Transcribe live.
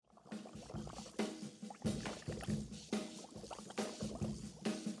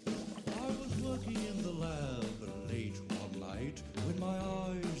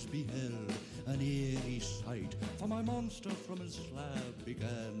For my monster from his slab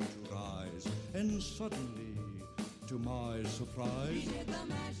began to rise, and suddenly, to my surprise, He did the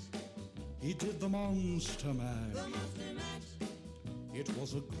mash. He did the monster mash. The monster mash. It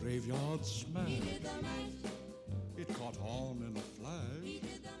was a graveyard smash. He did the mash. It caught on in a flash. He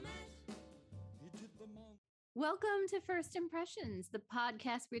did the mash. He did the Welcome to First Impressions, the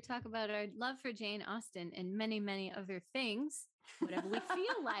podcast where we talk about our love for Jane Austen and many, many other things, whatever we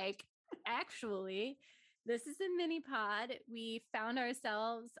feel like. Actually, this is a mini pod. We found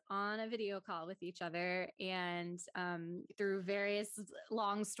ourselves on a video call with each other, and through various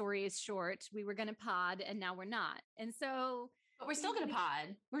long stories short, we were going to pod, and now we're not. And so, but we're still going to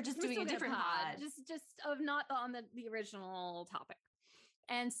pod. We're just doing a different pod. Just of not on the original topic.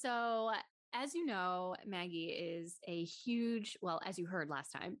 And so, as you know, Maggie is a huge, well, as you heard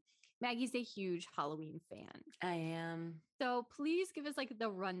last time, Maggie's a huge Halloween fan. I am. So please give us like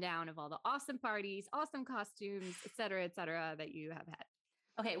the rundown of all the awesome parties, awesome costumes, et cetera, that you have had.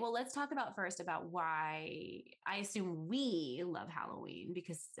 Okay, well, let's talk about why I assume we love Halloween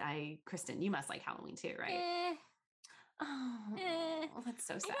because Kristen, you must like Halloween too, right? That's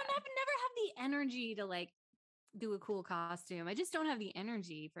so sad. I never have the energy to like do a cool costume. I just don't have the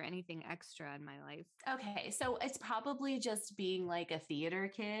energy for anything extra in my life. Okay, so it's probably just being like a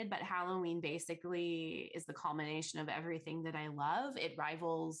theater kid, but Halloween basically is the culmination of everything that I love. It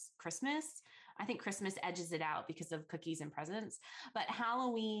rivals Christmas. I think Christmas edges it out because of cookies and presents, but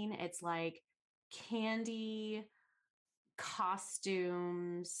Halloween, it's like candy,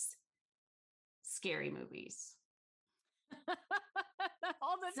 costumes, scary movies.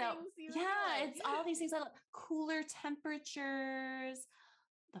 All the things you like. It's all these things. I love. Cooler temperatures.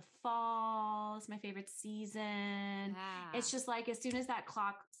 The fall is my favorite season. It's just like as soon as that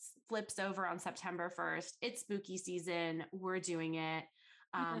clock flips over on September 1st, it's spooky season. We're doing it.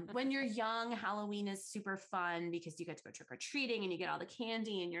 When you're young, Halloween is super fun because you get to go trick-or-treating and you get all the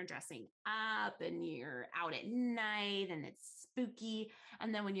candy and you're dressing up and you're out at night and it's spooky.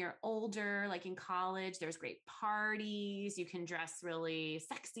 And then when you're older, like in college, there's great parties. You can dress really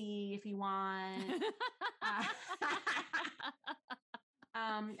sexy if you want.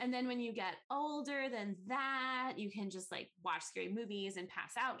 And then when you get older than that, you can just like watch scary movies and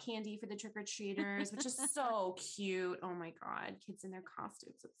pass out candy for the trick-or-treaters, which is so cute. Oh my God, kids in their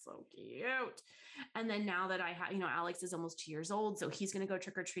costumes. It's so cute. And then now that I have, Alex is almost 2 years old, so he's going to go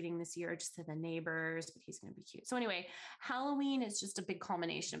trick-or-treating this year just to the neighbors, but he's going to be cute. So anyway, Halloween is just a big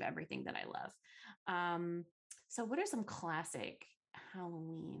culmination of everything that I love. So what are some classic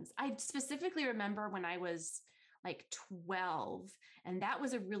Halloweens? I specifically remember when I was like 12. And that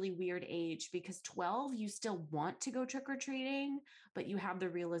was a really weird age because 12, you still want to go trick-or-treating, but you have the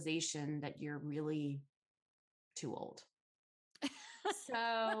realization that you're really too old.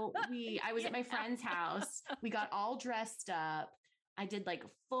 So I was at my friend's house. We got all dressed up. I did like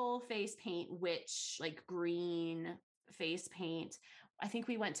full face paint, like green face paint. I think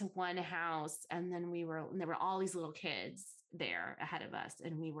we went to one house and then there were all these little kids there ahead of us.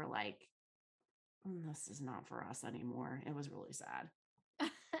 And we were like, this is not for us anymore. It was really sad.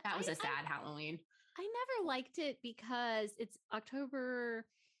 That was a sad Halloween. I never liked it because it's October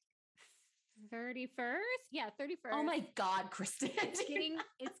 31st. Yeah, 31st. Oh my God, Kristen. It's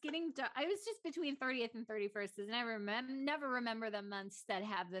getting dark. I was just between 30th and 31st. And I never remember the months that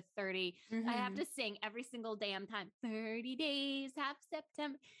have the 30. Mm-hmm. I have to sing every single damn time. 30 days, half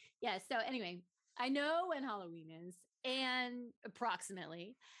September. Yeah. So anyway, I know when Halloween is and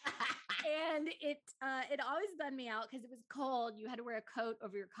approximately. And it always bummed me out because it was cold. You had to wear a coat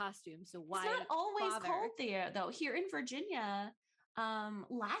over your costume. So why? It's not always bother? cold there though. Here in Virginia,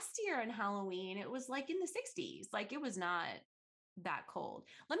 last year on Halloween, it was like in the 60s. Like it was not that cold.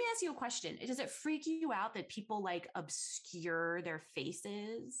 Let me ask you a question. Does it freak you out that people like obscure their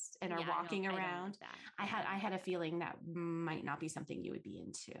faces and are walking around? I had a feeling that might not be something you would be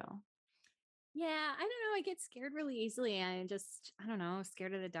into. Yeah, I don't know. I get scared really easily. I don't know,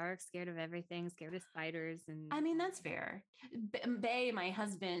 scared of the dark, scared of everything, scared of spiders. And I mean, that's fair. Bay, my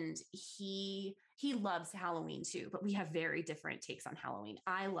husband, he loves Halloween too, but we have very different takes on Halloween.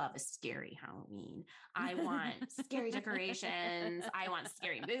 I love a scary Halloween. I want scary decorations. I want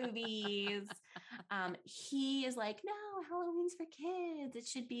scary movies. He is like, no, Halloween's for kids. It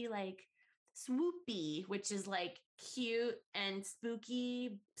should be like swoopy, which is like cute and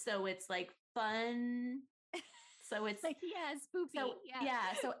spooky. So it's like fun. So it's like, yeah, spoopy. So,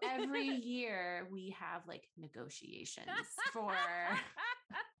 yeah. So every year we have like negotiations for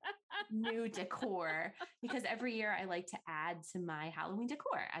new decor because every year I like to add to my Halloween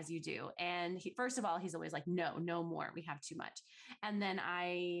decor, as you do. And first of all, he's always like, no more. We have too much. And then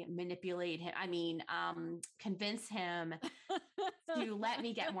I manipulate him. Convince him to let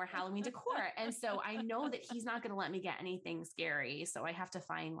me get more Halloween decor. And so I know that he's not going to let me get anything scary. So I have to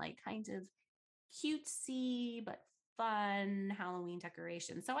find like kind of cutesy, but fun Halloween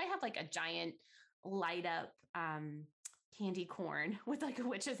decorations. So I have like a giant light up candy corn with like a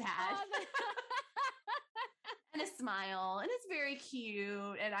witch's hat and a smile, and it's very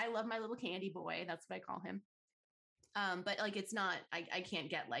cute, and I love my little candy boy. That's what I call him. But like it's not, I can't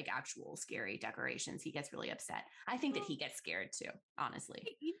get like actual scary decorations. He gets really upset. I think that he gets scared too, honestly.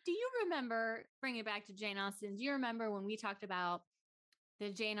 Do you remember, bring it back to Jane Austen, do you remember when we talked about the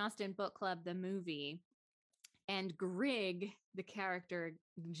Jane Austen book club, the movie, and Grigg, the character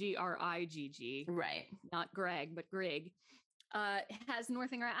Grigg, right? Not Greg, but Grigg, has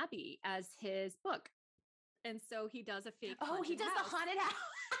Northanger Abbey as his book, and so he does a fake. Oh, he does the haunted house.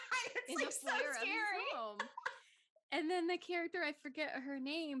 It's like so scary. And then the character, I forget her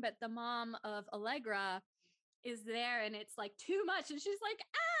name, but the mom of Allegra is there, and it's like too much, and she's like,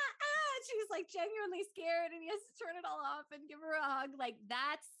 she's like genuinely scared, and he has to turn it all off and give her a hug. Like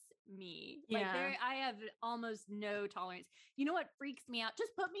that's me. Like I have almost no tolerance. You know what freaks me out?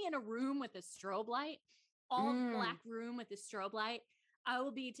 Just put me in a room with a strobe light, all black room with a strobe light. I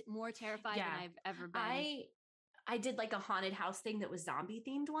will be more terrified than I've ever been. I did like a haunted house thing that was zombie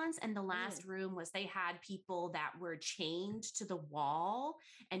themed once. And the last room was they had people that were chained to the wall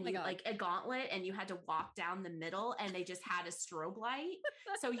and you like a gauntlet, and you had to walk down the middle, and they just had a strobe light.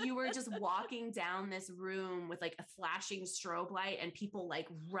 So you were just walking down this room with like a flashing strobe light and people like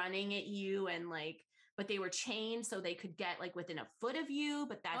running at you, and like, but they were chained so they could get like within a foot of you.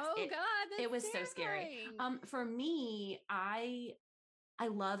 But that's it was terrifying. So scary. For me, I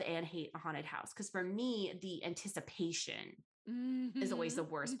love and hate a haunted house because for me, the anticipation is always the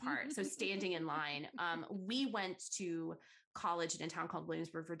worst part. So standing in line, we went to college in a town called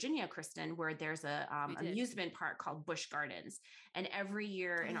Williamsburg, Virginia, Kristen, where there's a amusement park called Busch Gardens. And every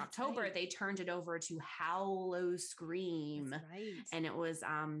year in October, they turned it over to Howlow Scream. And it was,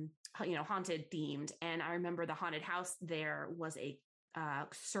 haunted themed. And I remember the haunted house there was a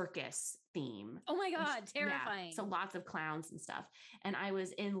circus theme. Oh my God, terrifying. Yeah, so lots of clowns and stuff. And I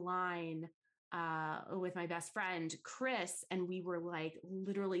was in line with my best friend, Chris, and we were like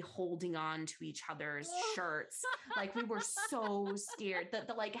literally holding on to each other's shirts. Like we were so scared.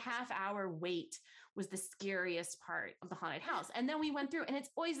 The like half hour wait was the scariest part of the haunted house. And then we went through, and it's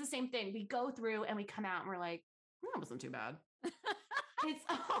always the same thing. We go through and we come out and we're like, that wasn't too bad.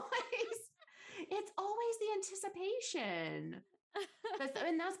 It's always the anticipation.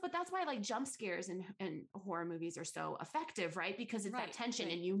 That's why like jump scares and horror movies are so effective, right? Because it's that tension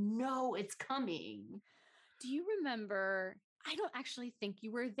and you know it's coming. Do you remember? I don't actually think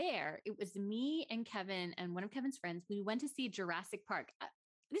you were there. It was me and Kevin and one of Kevin's friends. We went to see Jurassic Park.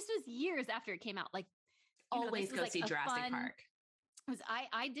 This was years after it came out. Like always go see Jurassic Park.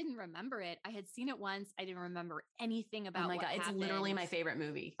 I didn't remember it. I had seen it once. I didn't remember anything about. Oh my God, it's literally my favorite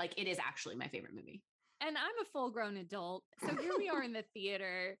movie. Like it is actually my favorite movie. And I'm a full grown adult. So here we are in the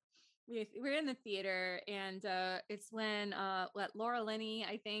theater. We're in the theater, and it's when Laura Linney,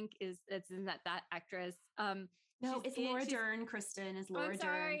 I think, it's in that actress. No, it's Laura Dern. Kristen is Laura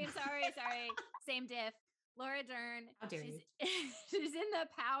Dern. Sorry. Same diff. Laura Dern. How dare you? She's in the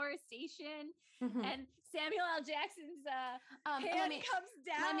power station, and Samuel L. Jackson's hand comes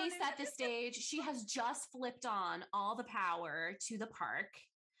down. Let me set the stage. She has just flipped on all the power to the park.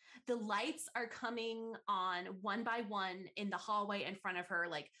 The lights are coming on one by one in the hallway in front of her,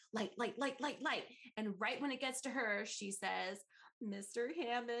 like light. And right when it gets to her, she says, Mr.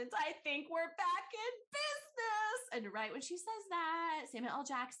 Hammond, I think we're back in business. And right when she says that, Samuel L.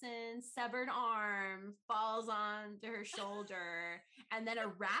 Jackson's severed arm falls onto her shoulder. And then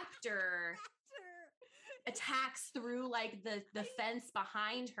a raptor attacks through like the fence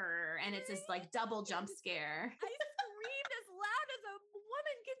behind her. And it's this like double jump scare. I screamed as loud as a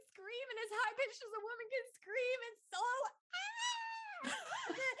woman can scream and as high pitched as a woman can scream. And so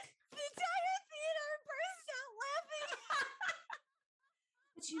the entire theater burst out laughing.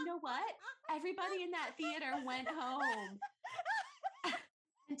 But you know what? Everybody in that theater went home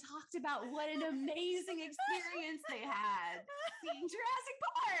and talked about what an amazing experience they had seeing Jurassic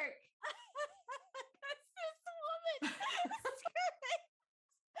Park. That's this woman screaming.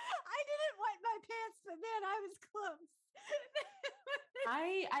 I didn't wipe my pants, but man, I was close.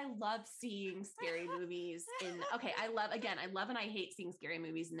 I love seeing scary movies I love and I hate seeing scary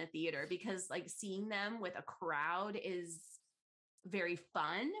movies in the theater because like seeing them with a crowd is very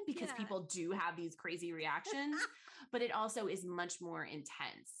fun because Yeah. people do have these crazy reactions, but it also is much more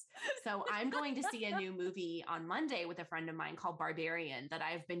intense. So I'm going to see a new movie on Monday with a friend of mine called Barbarian that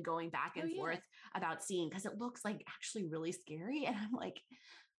I've been going back and Oh, yeah. forth about seeing because it looks like actually really scary. And I'm like,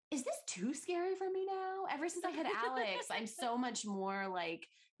 is this too scary for me now? Ever since I had Alex, I'm so much more like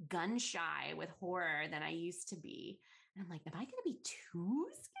gun shy with horror than I used to be. And I'm like, am I going to be too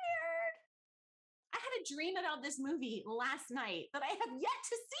scared? I had a dream about this movie last night that I have yet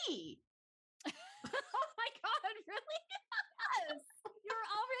to see. Oh my God, really? Yes. You're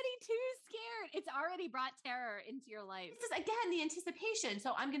already too scared. It's already brought terror into your life. This is again the anticipation.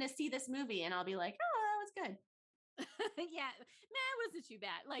 So I'm going to see this movie and I'll be like, oh, that was good. Yeah. Man, it wasn't too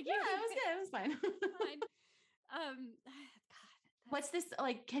bad. Like, Yeah, it was good. It was fine. fine. God. What's this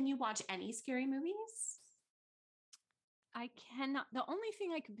like? Can you watch any scary movies? I cannot. The only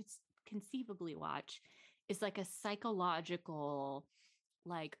thing I could conceivably watch is like a psychological,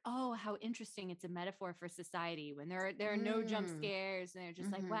 like, oh, how interesting! It's a metaphor for society when there are no jump Mm. scares and they're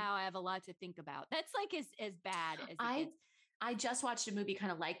just like, Mhm. wow, I have a lot to think about. That's like as bad as it gets. I just watched a movie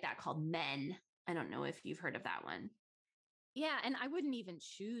kind of like that called Men. I don't know if you've heard of that one. Yeah, and I wouldn't even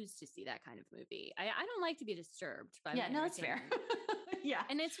choose to see that kind of movie. I don't like to be disturbed by Yeah, my no, that's fair. entertainment. Yeah.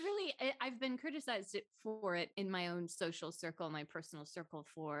 And it's really, I've been criticized for it in my own social circle, my personal circle,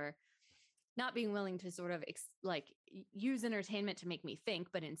 for not being willing to sort of use entertainment to make me think,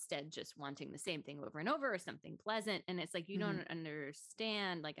 but instead just wanting the same thing over and over or something pleasant. And it's like, you don't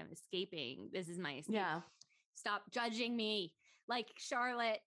understand, like, I'm escaping. This is my escape. Yeah. Stop judging me. Like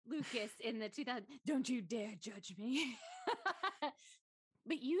Charlotte Lucas in the 2000, don't you dare judge me.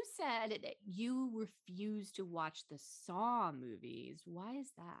 But you said that you refuse to watch the Saw movies. Why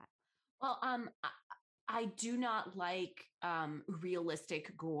is that? Well, I do not like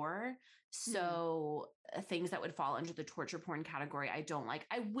realistic gore. So things that would fall under the torture porn category, I don't like.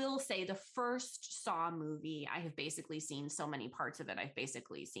 I will say the first Saw movie, I have basically seen so many parts of it. I've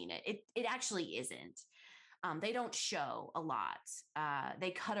basically seen it. It actually isn't. They don't show a lot.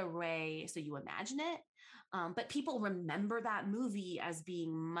 They cut away so you imagine it. But people remember that movie as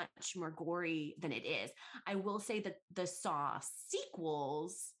being much more gory than it is. I will say that the Saw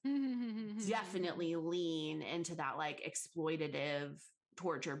sequels definitely lean into that like exploitative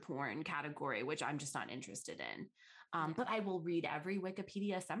torture porn category, which I'm just not interested in. But I will read every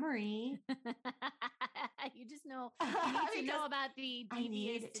Wikipedia summary. You just know, you need to know about the I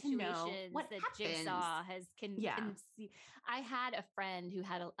devious need to know situations what that happens. Jigsaw can Yeah. see. I had a friend who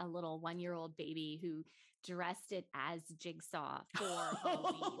had a little 1-year-old baby who dressed it as Jigsaw for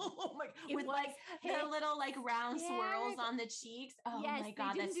Halloween. Oh my! It With was like their little like round swirls hysterical. on the cheeks. Oh Yes, my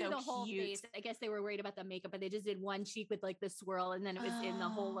god, they that's didn't do so the whole cute. face. I guess they were worried about the makeup, but they just did one cheek with like the swirl, and then it was in the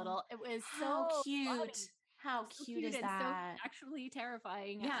whole little. It was How so cute! funny. How So cute is and that? so actually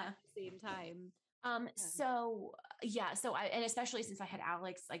terrifying Yeah. at the same time. So and especially since I had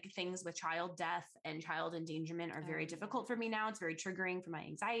Alex, like things with child death and child endangerment are very difficult for me now. It's very triggering for my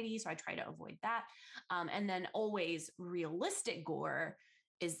anxiety. So I try to avoid that. And then always realistic gore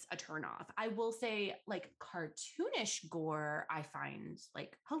is a turnoff. I will say like cartoonish gore, I find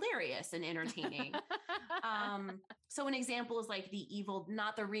like hilarious and entertaining. So an example is like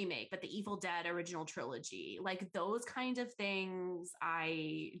not the remake, but the Evil Dead original trilogy. Like those kinds of things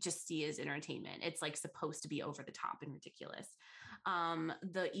I just see as entertainment. It's like supposed to be over the top and ridiculous.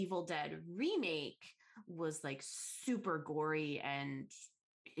 The Evil Dead remake was like super gory and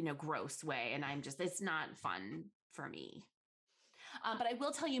in a gross way. And it's not fun for me. But I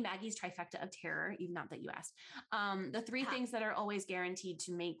will tell you Maggie's trifecta of terror, even not that you asked. The three things that are always guaranteed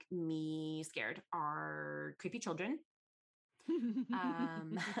to make me scared are creepy children,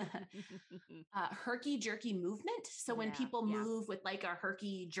 herky jerky movement. So when people move with like a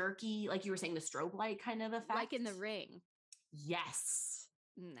herky jerky, like you were saying, the strobe light kind of effect. Like in The Ring. Yes.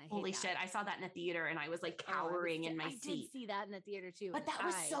 Holy shit. I saw that in a theater and I was like cowering in my seat. I did see that in the theater too. But that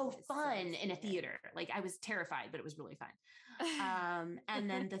was so fun in a theater. Like I was terrified, but it was really fun. And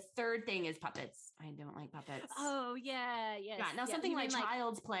then the third thing is puppets. I don't like puppets. Oh yeah, yes. Yeah. Now something like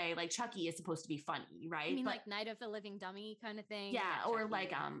Child's Play, like Chucky, is supposed to be funny, right? You mean like Night of the Living Dummy kind of thing? Yeah, or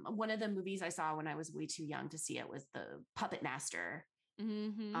like one of the movies I saw when I was way too young to see it was the Puppet Master.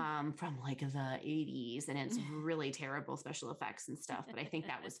 From like the 80s, and it's really terrible special effects and stuff, but I think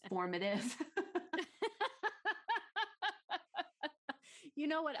that was formative. You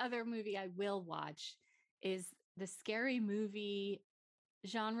know what other movie I will watch is the Scary Movie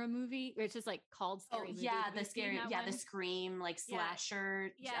genre movie, or it's just like called Oh Scary Movie. yeah, Have the you seen scary, that yeah, the one? Scream like Yeah.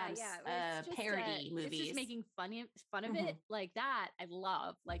 slasher, Yeah, where it's just, parody movies. It's just making fun of it Mhm. like that. I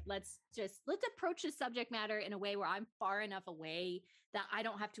love. Like, let's approach the subject matter in a way where I'm far enough away that I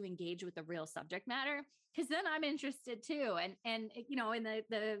don't have to engage with the real subject matter, because then I'm interested too. And you know, in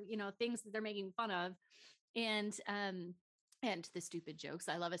the you know, things that they're making fun of, and the stupid jokes.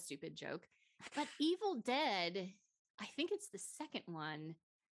 I love a stupid joke. But Evil Dead, I think it's the second one.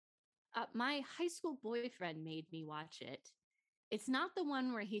 My high school boyfriend made me watch it. It's not the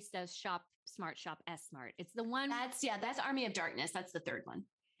one where he says shop smart, shop S smart. It's the one. That's Army of Darkness. That's the third one.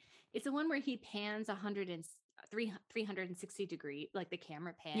 It's the one where he pans 360 degree, like the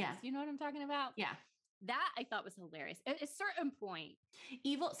camera pans. Yeah. You know what I'm talking about? Yeah. That I thought was hilarious. At a certain point.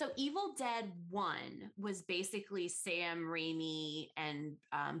 Evil Dead 1 was basically Sam Raimi and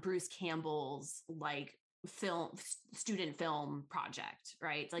Bruce Campbell's like student film project,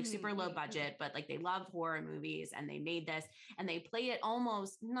 right? It's like super low budget, but like they love horror movies, and they made this, and they play it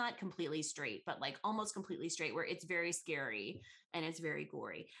almost not completely straight, but like almost completely straight, where it's very scary and it's very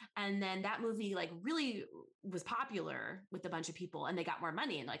gory. And then that movie like really was popular with a bunch of people, and they got more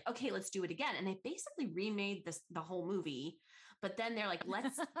money and like, okay, let's do it again. And they basically remade the whole movie, but then they're like,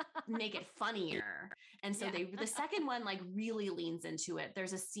 let's make it funnier. And so the second one like really leans into it.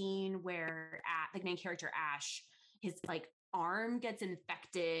 There's a scene where the main character Ash, his like arm gets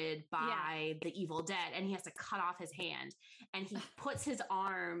infected by the Evil Dead, and he has to cut off his hand, and he puts his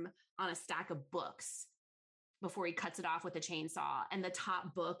arm on a stack of books before he cuts it off with a chainsaw. And the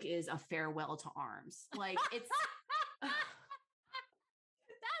top book is A Farewell to Arms. Like it's That's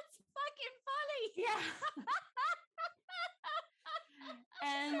fucking funny. Yeah.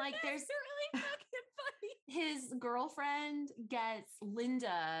 And like there's really fucking funny. His girlfriend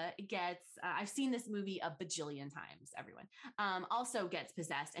Linda gets I've seen this movie a bajillion times, everyone, also gets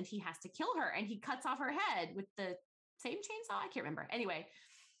possessed, and he has to kill her, and he cuts off her head with the same chainsaw. I can't remember. Anyway,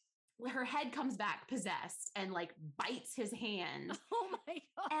 her head comes back possessed and like bites his hand. Oh my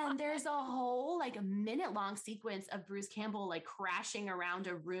God. And there's a whole like a minute long sequence of Bruce Campbell like crashing around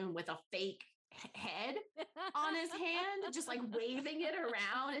a room with a fake head on his hand, just like waving it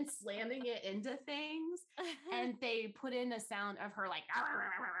around and slamming it into things. And they put in a sound of her like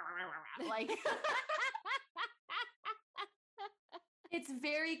it's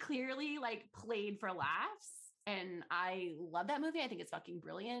very clearly like played for laughs. And I love that movie. I think it's fucking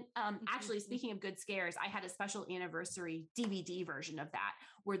brilliant. Actually, speaking of good scares, I had a special anniversary DVD version of that,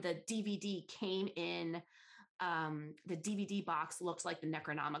 where the DVD came in. The DVD box looks like the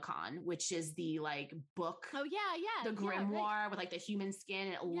Necronomicon, which is the like book. Oh yeah. The grimoire with like the human skin,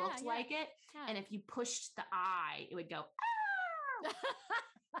 and it looked like it. Yeah. And if you pushed the eye, it would go. Ah!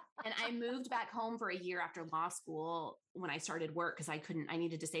 And I moved back home for a year after law school when I started work, because I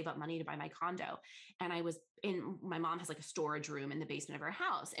needed to save up money to buy my condo. And my mom has like a storage room in the basement of her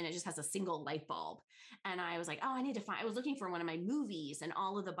house, and it just has a single light bulb. And I was like, oh, I was looking for one of my movies, and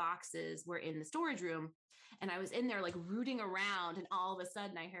all of the boxes were in the storage room. And I was in there like rooting around, and all of a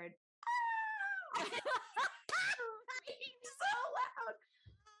sudden I heard, ah! So loud.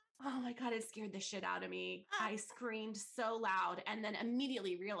 Oh my God, it scared the shit out of me. I screamed so loud, and then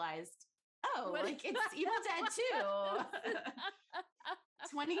immediately realized, oh, like it's Evil Dead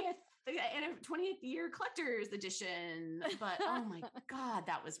 2. 20th year collector's edition. But oh my God,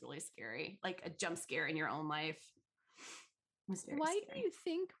 that was really scary. Like a jump scare in your own life. Why do you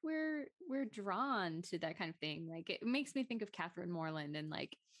think we're drawn to that kind of thing? Like it makes me think of Catherine Morland and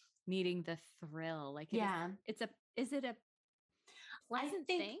like needing the thrill. Like is it a pleasant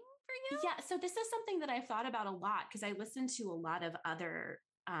thing for you? Yeah. So this is something that I've thought about a lot, because I listen to a lot of other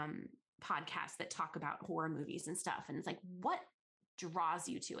podcasts that talk about horror movies and stuff. And it's like, what draws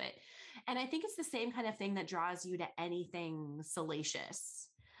you to it? And I think it's the same kind of thing that draws you to anything salacious.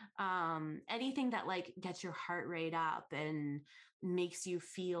 Anything that like gets your heart rate up and makes you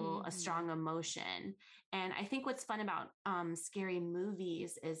feel a strong emotion. And I think what's fun about scary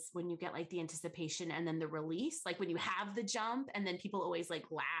movies is when you get like the anticipation and then the release, like when you have the jump, and then people always like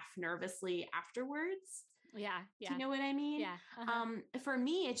laugh nervously afterwards. Yeah. Do you know what I mean? Yeah. For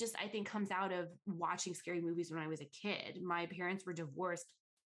me, it just, I think, comes out of watching scary movies when I was a kid. My parents were divorced,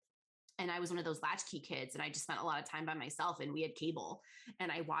 and I was one of those latchkey kids, and I just spent a lot of time by myself, and we had cable, and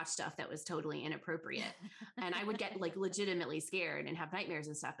I watched stuff that was totally inappropriate. And I would get like legitimately scared and have nightmares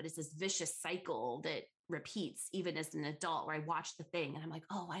and stuff. But it's this vicious cycle that repeats even as an adult, where I watch The Thing and I'm like,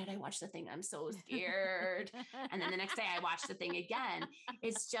 oh, why did I watch The Thing? I'm so scared. And then the next day I watch The Thing again.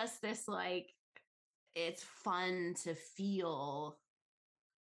 It's just this like, it's fun to feel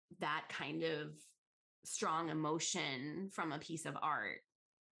that kind of strong emotion from a piece of art.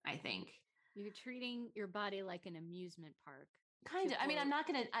 I think. You're treating your body like an amusement park. Kind of. I mean, I'm not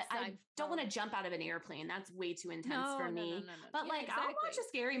gonna. I don't want to jump out of an airplane. That's way too intense for me. No. But Yeah, like, I'll watch a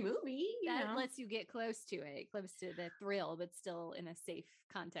scary movie. That lets you get close to it, close to the thrill, but still in a safe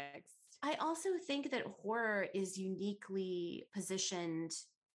context. I also think that horror is uniquely positioned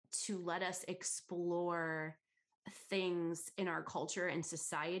to let us explore things in our culture and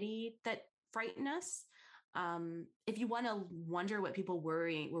society that frighten us. If you want to wonder what people were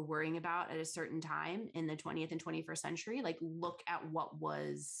worrying about at a certain time in the 20th and 21st century, like look at what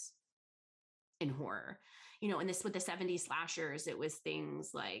was in horror. In this with the 70s slashers, it was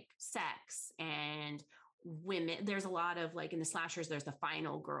things like sex and women. There's a lot of like in the slashers, there's the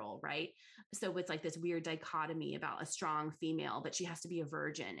final girl, right? So it's like this weird dichotomy about a strong female, but she has to be a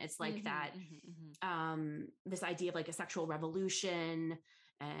virgin. It's like that, this idea of like a sexual revolution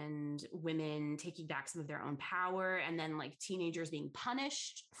and women taking back some of their own power, and then like teenagers being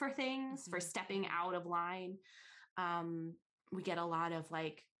punished for things, for stepping out of line. We get a lot of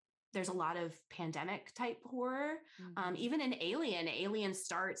like, there's a lot of pandemic type horror. Even in Alien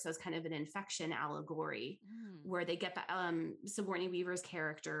starts as kind of an infection allegory where they get Sigourney Weaver's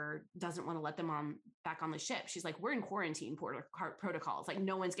character doesn't want to let them back on the ship. She's like, we're in quarantine protocols. Like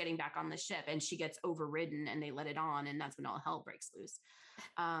no one's getting back on the ship, and she gets overridden and they let it on. And that's when all hell breaks loose.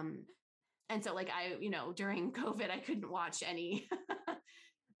 And so like during COVID, I couldn't watch any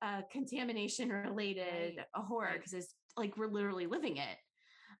contamination related horror because it's like, we're literally living it.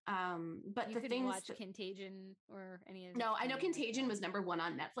 But you the things watch Contagion or any of no, I know Contagion was number 1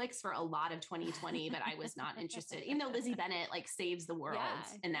 on Netflix for a lot of 2020, but I was not interested, even though Lizzie Bennett like saves the world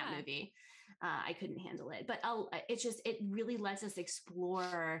in that movie. I couldn't handle it, but it really lets us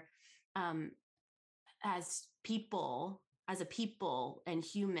explore, as a people and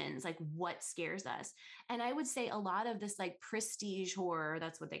humans, like what scares us. And I would say a lot of this like prestige horror,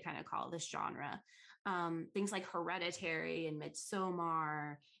 that's what they kind of call this genre. Things like Hereditary and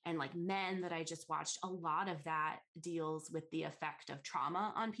Midsommar and like Men that I just watched, a lot of that deals with the effect of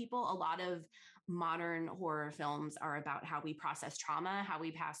trauma on people. A lot of modern horror films are about how we process trauma, how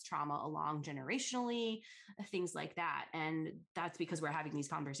we pass trauma along generationally, things like that. And that's because we're having these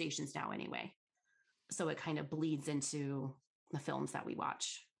conversations now anyway. So it kind of bleeds into the films that we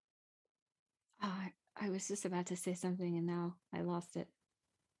watch. I was just about to say something and now I lost it.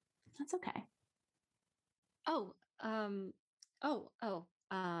 That's okay. I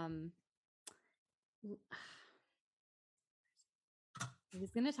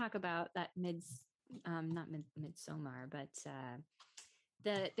was going to talk about that not Midsommar, but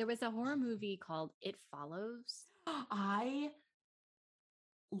there was a horror movie called It Follows. I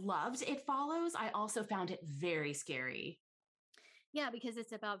loved It Follows. I also found it very scary. Yeah, because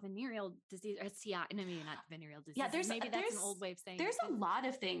it's about venereal disease or STI. No, maybe not venereal disease. Yeah, that's an old way of saying there's a lot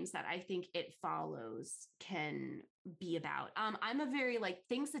of things that I think It Follows can be about. I'm a very like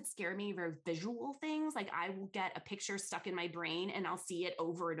things that scare me, very visual things. Like I will get a picture stuck in my brain and I'll see it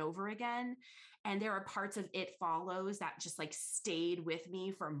over and over again. And there are parts of It Follows that just like stayed with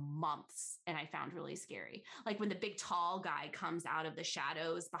me for months and I found really scary. Like when the big tall guy comes out of the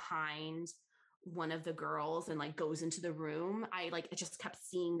shadows behind one of the girls and like goes into the room. I just kept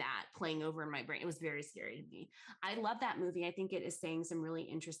seeing that playing over in my brain. It was very scary to me. I love that movie. I think it is saying some really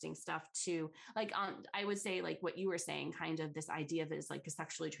interesting stuff too. Like I would say like what you were saying, kind of this idea of it is like a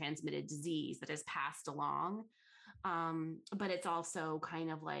sexually transmitted disease that is passed along. But it's also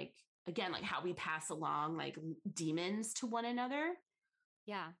kind of like, again, like how we pass along like demons to one another.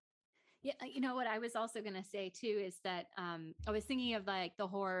 Yeah. Yeah, you know what I was also going to say too is that I was thinking of like the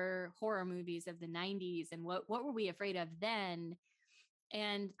horror movies of the 90s and what were we afraid of then?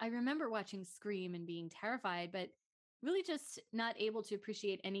 And I remember watching Scream and being terrified, but really just not able to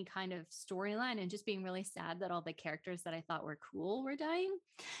appreciate any kind of storyline and just being really sad that all the characters that I thought were cool were dying.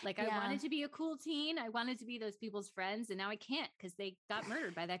 Like I wanted to be a cool teen. I wanted to be those people's friends. And now I can't because they got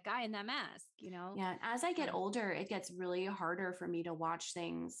murdered by that guy in that mask, you know? Yeah. As I get older, it gets really harder for me to watch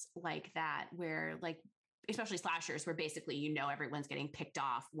things like that, where like, especially slashers where basically, you know, everyone's getting picked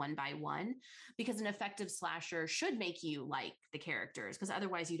off one by one, because an effective slasher should make you like the characters because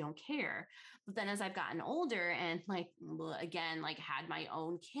otherwise you don't care. But then as I've gotten older and like, again, like had my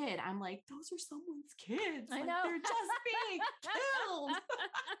own kid, I'm like, those are someone's kids. I like, know. They're just being killed.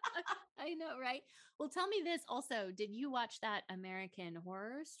 I know, right? Well, tell me this also. Did you watch that American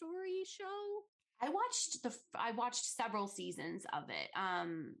Horror Story show? I watched several seasons of it.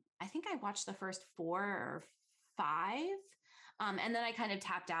 I think I watched the first 4 or 5. And then I kind of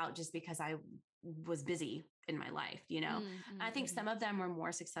tapped out just because I was busy in my life, you know. I think some of them were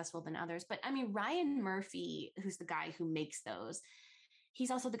more successful than others. But I mean, Ryan Murphy, who's the guy who makes those,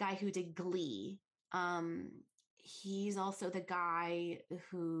 He's also the guy who did Glee. He's also the guy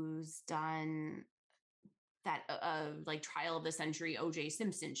who's done that like trial of the century OJ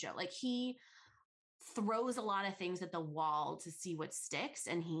Simpson show. Like he throws a lot of things at the wall to see what sticks,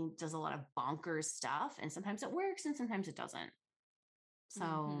 and he does a lot of bonkers stuff, and sometimes it works and sometimes it doesn't.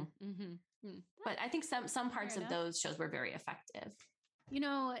 So but I think some parts of those shows were very effective. You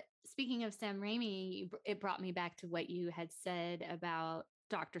know, speaking of Sam Raimi, it brought me back to what you had said about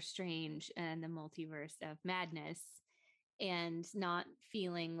Doctor Strange and the Multiverse of Madness and not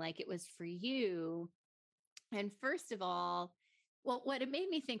feeling like it was for you. And first of all, well, what it made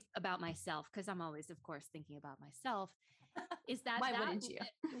me think about myself, because I'm always, of course, thinking about myself, is that Why wouldn't you?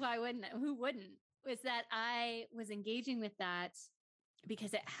 Why wouldn't? Who wouldn't? Was that I was engaging with that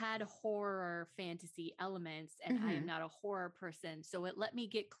because it had horror fantasy elements, and I am not a horror person, so it let me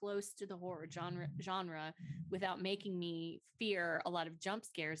get close to the horror genre without making me fear a lot of jump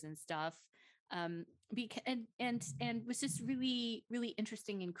scares and stuff. And was just really, really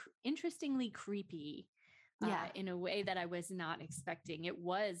interesting and interestingly creepy. In a way that I was not expecting. It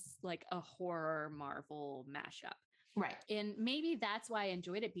was like a horror Marvel mashup. Right. And maybe that's why I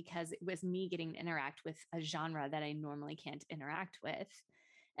enjoyed it, because it was me getting to interact with a genre that I normally can't interact with.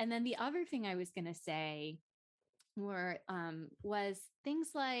 And then the other thing I was going to say was things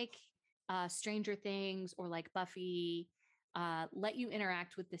like Stranger Things or like Buffy let you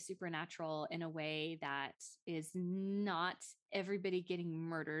interact with the supernatural in a way that is not everybody getting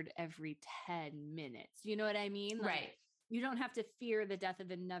murdered every 10 minutes. You know what I mean? Like, right. You don't have to fear the death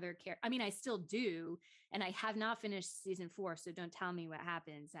of another character. I mean, I still do. And I have not finished season 4, so don't tell me what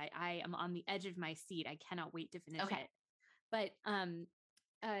happens. I am on the edge of my seat. I cannot wait to finish it. But,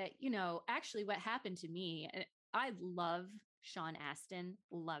 you know, actually what happened to me, I love Sean Astin,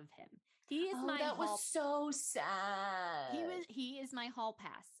 love him. He is that was so sad. He is my hall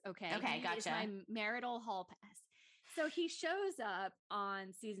pass. Okay. Okay, He gotcha. is my marital hall pass. So he shows up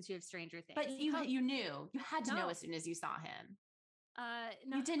on season 2 of Stranger Things. But you knew. You had to know as soon as you saw him.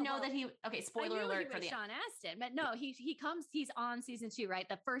 No, you didn't know that he. Okay, spoiler alert for the Sean Astin. But no, he comes. He's on season 2, right?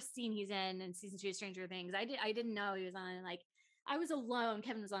 The first scene he's in season 2 of Stranger Things. I didn't know he was on. Like, I was alone.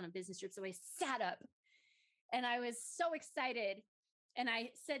 Kevin was on a business trip, so I sat up, and I was so excited. And I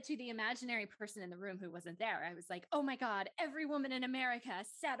said to the imaginary person in the room who wasn't there, I was like, "Oh my God, every woman in America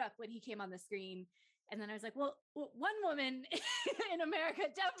sat up when he came on the screen." And then I was like, well, one woman in America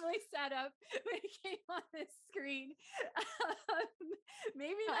definitely sat up when he came on this screen.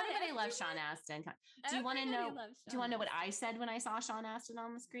 Maybe everybody loves Sean Astin. Do you want to know? Do you want to know what I said when I saw Sean Astin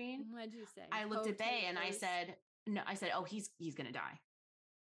on the screen? What did you say? I looked at Bay and I said, "No." I said, "Oh, he's gonna die."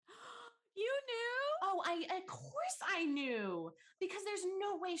 You knew? Oh, of course I knew, because there's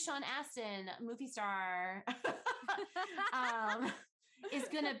no way Sean Astin, movie star, is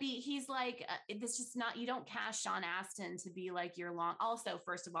gonna be. He's like, this just not. You don't cast Sean Astin to be like your long. Also,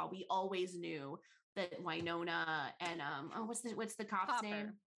 first of all, we always knew that Winona and what's the cop's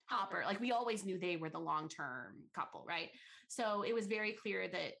name? Hopper. Like, we always knew they were the long-term couple, right? So it was very clear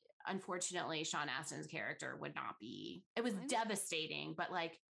that unfortunately Sean Astin's character would not be. It was devastating, but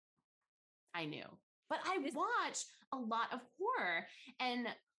like, I knew. But I watch a lot of horror, and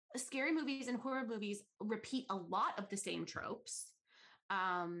scary movies and horror movies repeat a lot of the same tropes.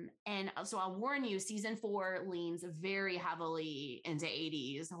 And so I'll warn you, season 4 leans very heavily into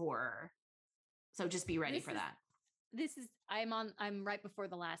 80s horror. So just be ready for that. I'm right before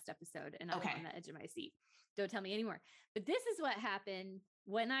the last episode, and I'm on the edge of my seat. Don't tell me anymore. But this is what happened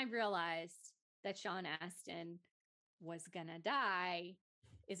when I realized that Sean Astin was gonna die,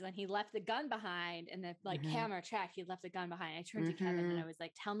 is when he left the gun behind, and the camera track, he left the gun behind. I turned to Kevin and I was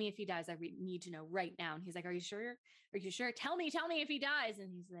like, "Tell me if he dies. I need to know right now." And he's like, "Are you sure? Are you sure? Tell me if he dies." And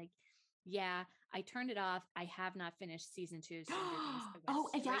he's like, "Yeah." I turned it off. I have not finished season 2. Oh,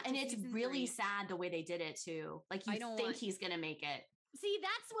 yeah. And it's really sad the way they did it too. Like, you think he's going to make it. See,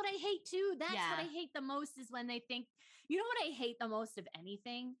 that's what I hate too. That's what I hate the most, is when they think, you know what I hate the most of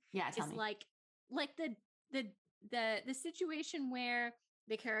anything? Yeah. Tell me. Like the situation where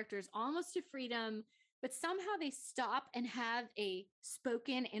the character's almost to freedom, but somehow they stop and have a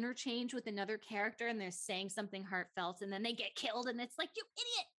spoken interchange with another character, and they're saying something heartfelt, and then they get killed, and it's like, you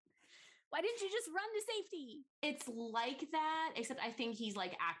idiot. Why didn't you just run to safety? It's like that, except I think he's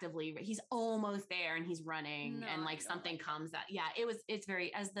like he's almost there and he's running, and like something comes out. Yeah, it's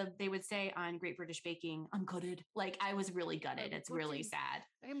very, as they would say on Great British Baking, I'm gutted. Like, I was really gutted. It's really sad.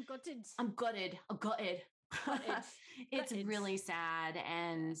 I'm gutted. I'm gutted. But it's it's- really sad.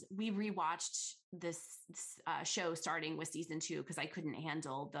 And we rewatched this show starting with season 2 because I couldn't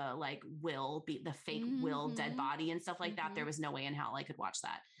handle the like the fake Will dead Mhm. body and stuff like that. Mhm. There was no way in hell I could watch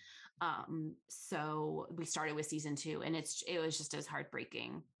that. So we started with season 2, and it was just as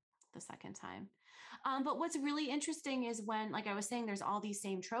heartbreaking the second time. But what's really interesting is when, like I was saying, there's all these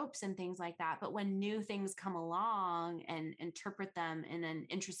same tropes and things like that. But when new things come along and interpret them in an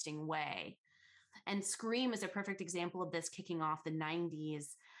interesting way, and Scream is a perfect example of this, kicking off the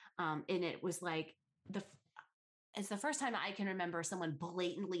 90s. And it was like it's the first time I can remember someone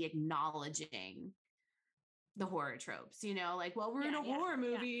blatantly acknowledging the horror tropes, like, well, we're in a horror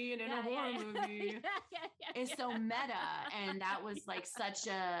movie and in a horror movie. It's so meta. And that was like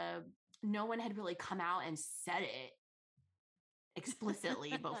no one had really come out and said it explicitly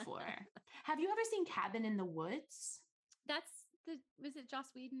before. Have you ever seen Cabin in the Woods? Was it Joss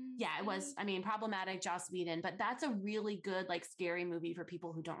Whedon? Yeah, it was. I mean, problematic Joss Whedon, but that's a really good, like, scary movie for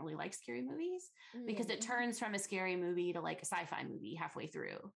people who don't really like scary movies, because it turns from a scary movie to like a sci-fi movie halfway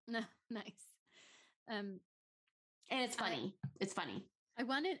through. Nice. And it's funny. It's funny. I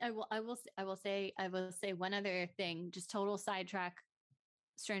will say one other thing, just total sidetrack,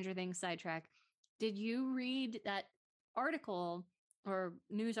 Stranger Things sidetrack. Did you read that article or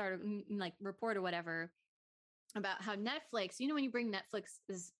news article, like report or whatever, about how Netflix, when you bring Netflix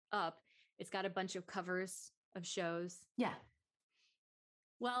up, it's got a bunch of covers of shows. Yeah.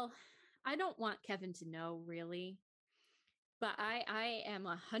 Well, I don't want Kevin to know really, but I am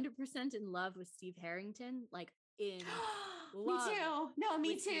 100% in love with Steve Harrington, like in Me too. No,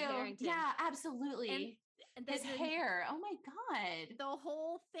 me with Steve too. Harrington. Yeah, absolutely. And His hair. Oh my God. The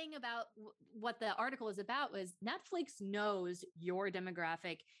whole thing about what the article is about was Netflix knows your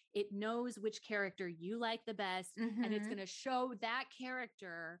demographic. It knows which character you like the best, and it's going to show that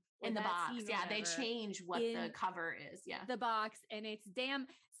character in the box. scene or Yeah, they whatever change what the cover is. Yeah. the box, and it's damn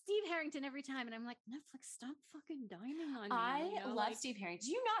Steve Harrington every time. And I'm like, Netflix, stop fucking diming on me. I love Steve Harrington.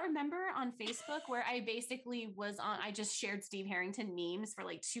 Do you not remember on Facebook where I basically I just shared Steve Harrington memes for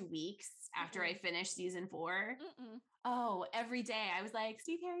like 2 weeks after I finished season 4? Oh, every day I was like,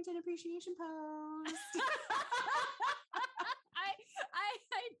 Steve Harrington appreciation post.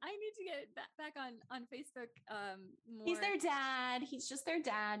 I need to get back on Facebook more. He's their dad. He's just their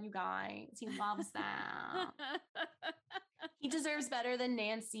dad, you guys. He loves that. He deserves better than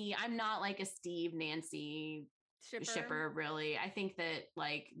Nancy. I'm not like a Steve Nancy shipper, really. I think that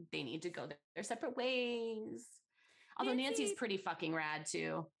like they need to go their separate ways. Although Nancy's pretty fucking rad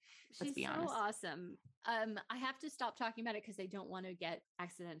too. Let's be honest. So awesome. I have to stop talking about it because I don't want to get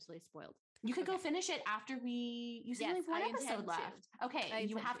accidentally spoiled. You could go finish it after you said only one episode left. Okay,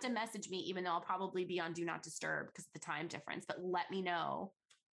 you have to message me, even though I'll probably be on Do Not Disturb because of the time difference, but let me know.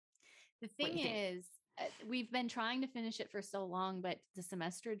 The thing is, we've been trying to finish it for so long, but the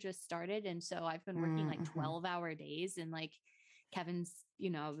semester just started. And so I've been working like 12-hour days, and like Kevin's,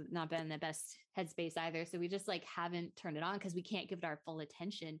 not been in the best headspace either. So we just like haven't turned it on because we can't give it our full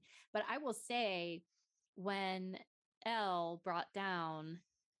attention. But I will say, when Elle brought down,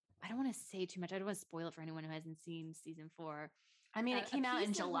 I don't want to say too much. I don't want to spoil it for anyone who hasn't seen season 4. I mean, it came out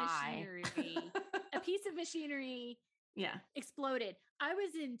in July. A piece of machinery exploded. I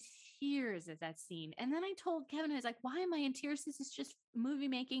was in tears at that scene. And then I told Kevin, I was like, why am I in tears? This is just movie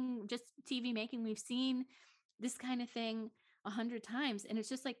making, just TV making. We've seen this kind of thing 100 times. And it's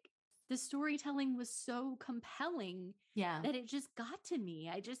just like, the storytelling was so compelling that it just got to me.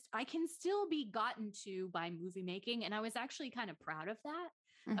 I can still be gotten to by movie making. And I was actually kind of proud of that.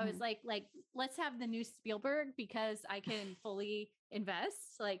 I was like, let's have the new Spielberg because I can fully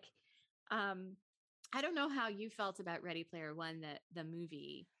invest. Like, I don't know how you felt about Ready Player One, the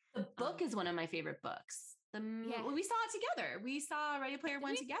movie. The book is one of my favorite books. We saw it together. We saw Ready Player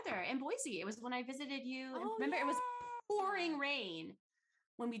One together in Boise. It was when I visited you. Remember, it was pouring rain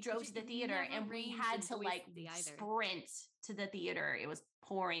when we drove to the theater, and we had to like sprint to the theater. It was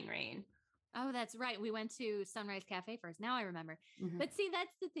pouring rain. Oh, that's right. We went to Sunrise Cafe first. Now I remember. But see,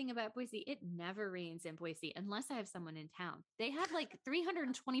 that's the thing about Boise. It never rains in Boise unless I have someone in town. They have like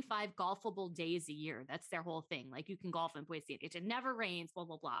 325 golfable days a year. That's their whole thing. Like you can golf in Boise. It never rains, blah,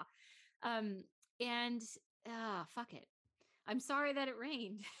 blah, blah. Fuck it. I'm sorry that it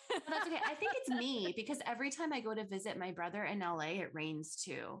rained. That's okay. I think it's me because every time I go to visit my brother in LA, it rains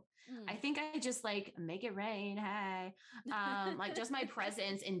too. I think I just like make it rain. Hey, like just my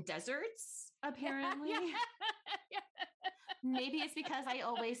presence in deserts, apparently. Maybe it's because I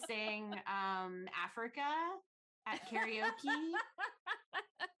always sing Africa at karaoke.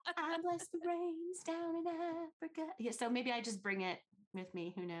 I bless the rains down in Africa. Yeah, so maybe I just bring it with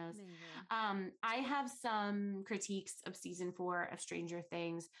me. Who knows? Maybe. I have some critiques of season 4 of Stranger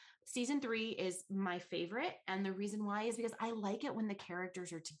Things. Season 3 is my favorite. And the reason why is because I like it when the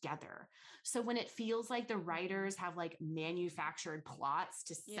characters are together. So when it feels like the writers have like manufactured plots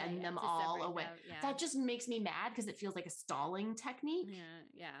to send them to all separate away, out, yeah. that just makes me mad because it feels like a stalling technique.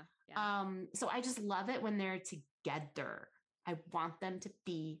 Yeah. So I just love it when they're together. I want them to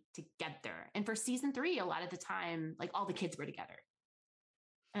be together. And for season 3, a lot of the time, like all the kids were together.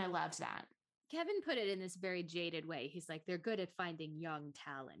 And I loved that. Kevin put it in this very jaded way. He's like, they're good at finding young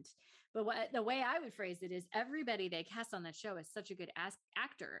talent. But the way I would phrase it is everybody they cast on that show is such a good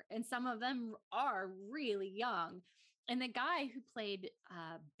actor. And some of them are really young. And the guy who played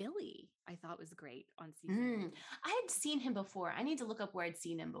Billy, I thought was great on season 1. I had seen him before. I need to look up where I'd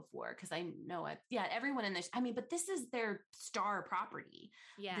seen him before because I know it. Yeah, everyone in this. I mean, but this is their star property.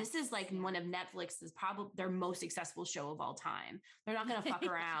 Yeah, this is like one of Netflix's probably their most successful show of all time. They're not going to fuck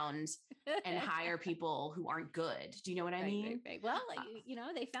around and hire people who aren't good. Do you know what I mean? Right. Well,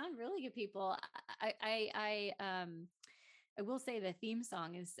 they found really good people. I will say the theme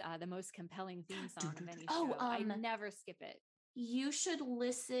song is the most compelling theme song of any show. I never skip it. You should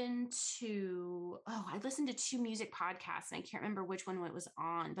listen to, I listened to 2 music podcasts and I can't remember which one it was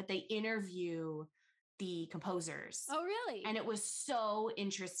on, but they interview the composers. Oh, really? And it was so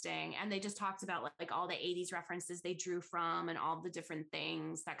interesting. And they just talked about like all the 80s references they drew from and all the different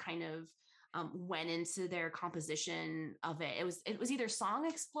things that kind of went into their composition of it. It was either Song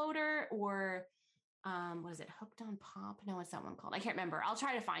Exploder or what is it? Hooked on Pop? No, what's that one called? I can't remember. I'll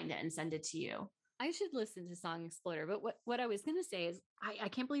try to find it and send it to you. I should listen to Song Exploder. But what I was going to say is I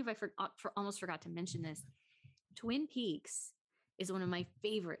can't believe I almost forgot to mention this. Twin Peaks is one of my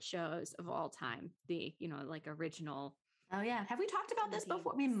favorite shows of all time. The, like original. Oh, yeah. Have we talked about this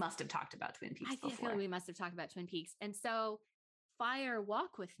before? We must have talked about Twin Peaks before. I feel we must have talked about Twin Peaks. And so Fire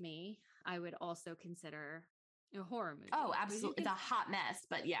Walk with Me, I would also consider a horror movie. Oh, absolutely. It's a hot mess,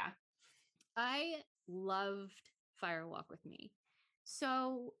 but yeah. I loved Fire Walk with Me.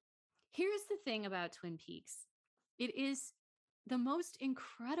 So here's the thing about Twin Peaks. It is the most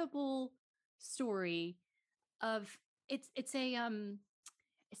incredible story of it's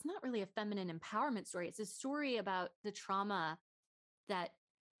not really a feminine empowerment story. It's a story about the trauma that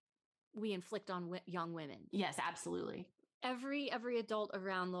we inflict on young women. Yes, absolutely. Every adult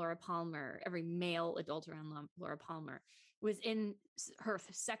around Laura Palmer, every male adult around Laura Palmer was in her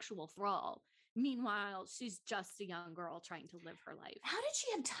sexual thrall. Meanwhile, she's just a young girl trying to live her life. How did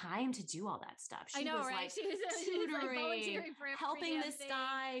she have time to do all that stuff? I know, right? Like she was tutoring, for helping this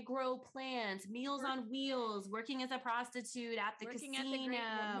guy grow plants, Meals on Wheels, working as a prostitute at the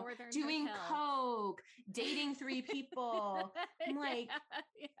casino, doing coke, dating 3 people. I'm like,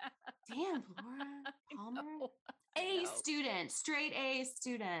 damn, Laura Palmer, student, straight A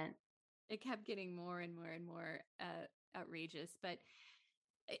student. It kept getting more and more and more outrageous, but.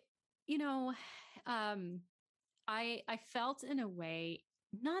 I felt in a way,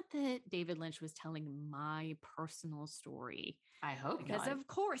 not that David Lynch was telling my personal story. I hope because of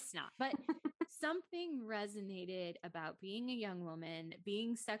course not. But something resonated about being a young woman,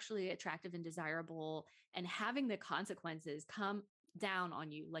 being sexually attractive and desirable, and having the consequences come down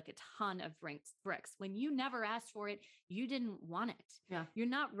on you like a ton of bricks. When you never asked for it, you didn't want it. Yeah. You're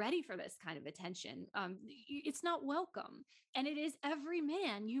not ready for this kind of attention. It's not welcome. And it is every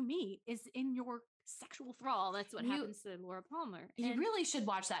man you meet is in your sexual thrall. That's what happens to Laura Palmer. You really should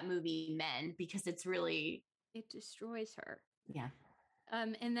watch that movie Men, because it destroys her. Yeah.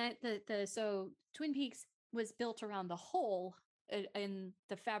 And that so Twin Peaks was built around the hole in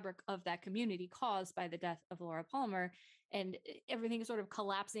the fabric of that community caused by the death of Laura Palmer, and everything sort of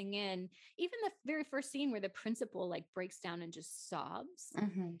collapsing in. Even the very first scene where the principal like breaks down and just sobs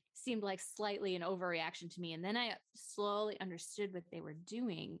seemed like slightly an overreaction to me. And then I slowly understood what they were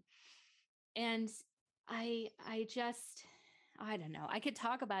doing. And I don't know. I could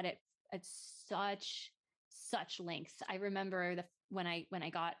talk about it at such length. I remember when I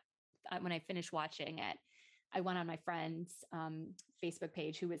finished watching it, I went on my friend's Facebook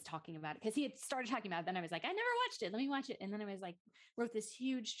page who was talking about it because he had started talking about it. Then I was like, I never watched it. Let me watch it. And then I was like, wrote this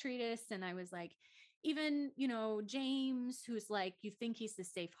huge treatise. And I was like, even, James, who's like, you think he's the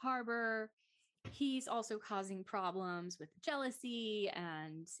safe harbor, he's also causing problems with jealousy.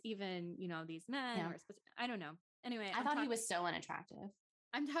 And even, these men are supposed to, I don't know. Anyway, I thought he was so unattractive.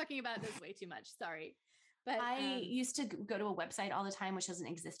 I'm talking about this way too much. Sorry. But I used to go to a website all the time, which doesn't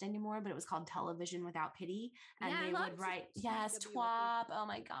exist anymore, but it was called Television Without Pity. And they would write, TWAP. Oh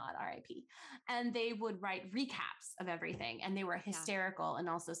my God, RIP. And they would write recaps of everything. And they were hysterical and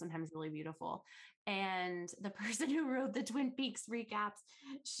also sometimes really beautiful. And the person who wrote the Twin Peaks recaps,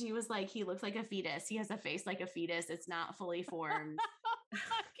 she was like, he looks like a fetus. He has a face like a fetus. It's not fully formed. Oh my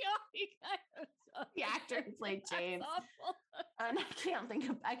God, you guys are so The actor who played That's James. awful. And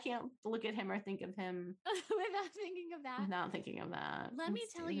I can't look at him or think of him Without thinking of that. without thinking of that. Let me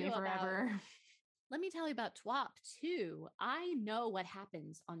It's tell Disney you about- Let me tell you about TWAP too. I know what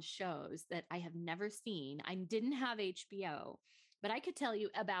happens on shows that I have never seen. I didn't have HBO, but I could tell you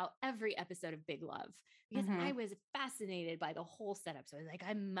about every episode of Big Love because Mhm. I was fascinated by the whole setup. So I was like,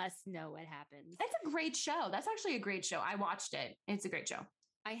 I must know what happens. It's a great show. That's actually a great show. I watched it. It's a great show.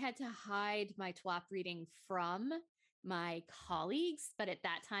 I had to hide my TWAP reading from my colleagues, but at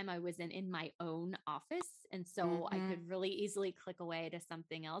that time I was in my own office. And so I Mhm. could really easily click away to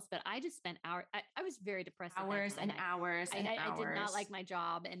something else. But I just spent hours, I was very depressed. at that Hours time. and hours and I hours. did not like my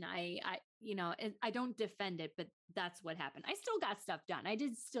job, and and I don't defend it, but that's what happened. I still got stuff done. I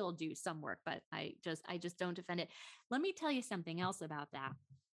did still do some work, but I just don't defend it. Let me tell you something else about that.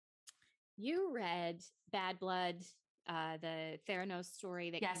 You read Bad Blood, the Theranos story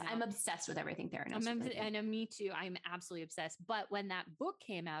that Yes, came I'm out. obsessed with everything Theranos. I know, me too. I'm absolutely obsessed. But when that book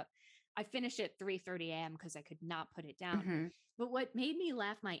came out, I finished at 3:30 a.m. because I could not put it down. Mhm. But what made me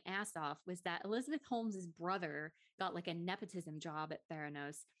laugh my ass off was that Elizabeth Holmes's brother got like a nepotism job at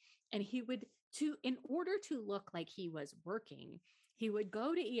Theranos, and he would in order to look like he was working, he would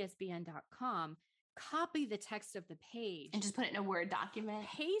go to ESPN.com, copy the text of the page, And just put it in a Word document.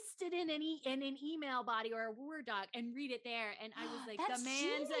 paste it in an email body or a Word doc, and read it there. And I was like, That's the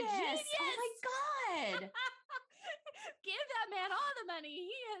man's a genius. genius. Oh my God. Give that man all the money.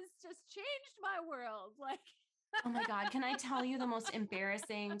 He has just changed my world. Like, Oh my God. Can I tell you the most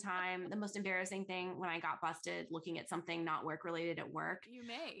embarrassing thing when I got busted looking at something not work related at work? you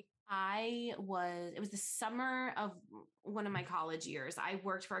may. It was the summer of one of my college years. I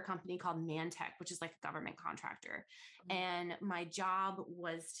worked for a company called Mantech, which is like a government contractor. Mhm. And my job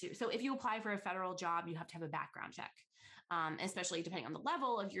was so if you apply for a federal job, you have to have a background check. Especially depending on the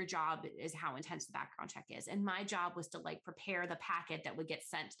level of your job is how intense the background check is. And my job was to like prepare the packet that would get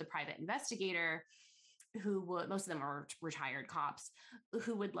sent to the private investigator who would, most of them are retired cops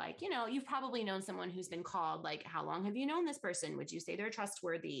who would like, you've probably known someone who's been called, like, how long have you known this person? Would you say they're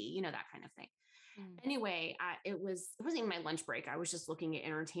trustworthy? That kind of thing. Mm. Anyway, it wasn't even my lunch break. I was just looking at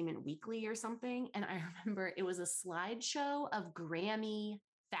Entertainment Weekly or something. And I remember it was a slideshow of Grammy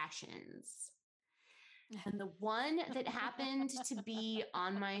fashions. And the one that happened to be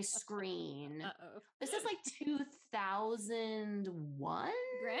on my screen, Uh-oh. this is like 2001.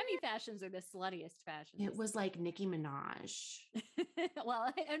 Grammy fashions are the sluttiest fashions. It was like Nicki Minaj. Well,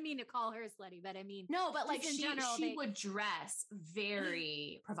 I didn't mean to call her slutty, but I mean, No, but like Just in she general, she they- would dress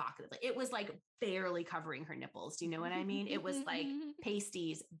very provocatively. It was like barely covering her nipples. Do you know what I mean? It was like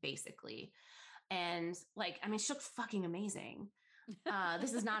pasties basically. And like, I mean, she looked fucking amazing.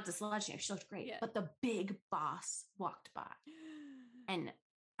 This is not to slut shame. She looked great. Yeah. But the big boss walked by and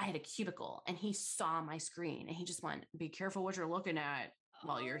I had a cubicle and he saw my screen and he just went, "Be careful what you're looking at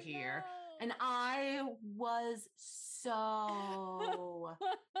while you're here." And I was so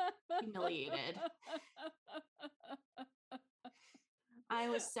humiliated. I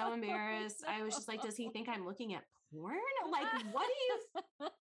was so embarrassed. I was just like, does he think I'm looking at porn? Like, what do you?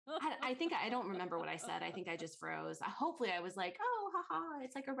 I think I don't remember what I said. I think I just froze. Hopefully, I was like, "Oh, haha,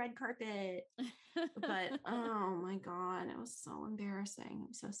 it's like a red carpet." But oh my God, it was so embarrassing.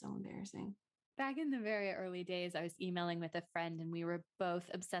 It was so embarrassing. Back in the very early days, I was emailing with a friend and we were both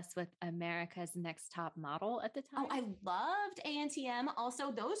obsessed with America's Next Top Model at the time. Oh, I loved ANTM.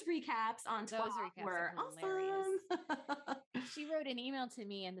 Also, those recaps on Those Twop recaps were are hilarious. awesome. She wrote an email to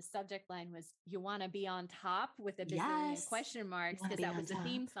me and the subject line was, "You want to be on top?" with a bazillion Yes. question marks Wanna because be that on was the top.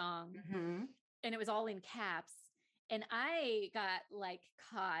 theme song. Mhm. And it was all in caps. And I got like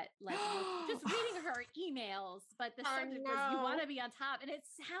caught like just reading her emails, but the Oh, subject was, "You no. want to be on top," and it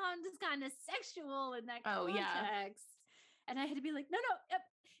sounds kind of sexual in that Oh, context. yeah. And I had to be like, no,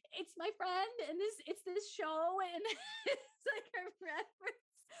 it's my friend, and it's this show, and it's like a reference.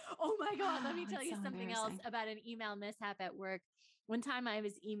 Oh my God, let me tell It's you so something else embarrassing. about an email mishap at work. One time I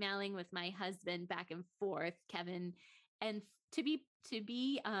was emailing with my husband back and forth, Kevin, and to be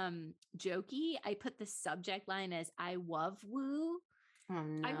jokey, I put the subject line as "I love woo." Oh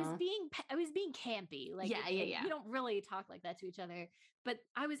no. I was being campy. Like, Yeah. we don't really talk like that to each other. But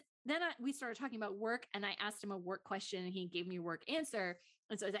we started talking about work, and I asked him a work question, and he gave me a work answer.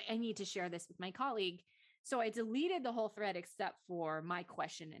 And so I was like, I need to share this with my colleague. So I deleted the whole thread except for my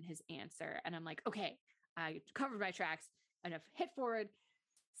question and his answer. And I'm like, okay, I covered my tracks. And I've hit forward,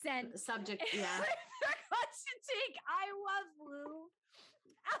 send. Subject, yeah. I forgot to take "I love Lou"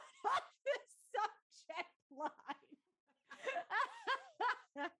 out of the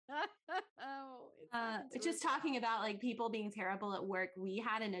Oh, it's happened to Just us talking all. about like people being terrible at work. We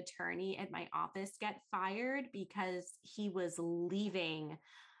had an attorney at my office get fired because he was leaving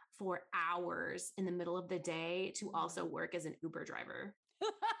for hours in the middle of the day to also work as an Uber driver.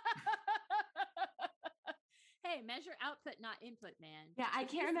 Hey, measure output, not input, man. Yeah, I If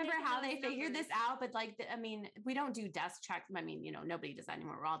can't he's remember making how those they figured this numbers- out, but like, I mean, we don't do desk checks. I mean, nobody does that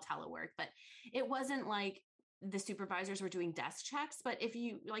anymore. We're all telework, but it wasn't like the supervisors were doing desk checks. But if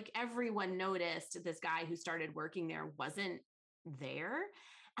you like, everyone noticed this guy who started working there wasn't there.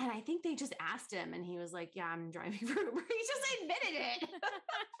 And I think they just asked him, and he was like, "Yeah, I'm driving for Uber." He just admitted it.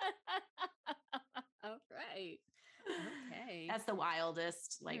 All right. Okay. That's the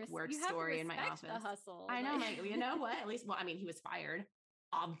wildest like There's- work you have to story in my respect office. The hustle. I know, like- like, you know what? At least, well, I mean, he was fired,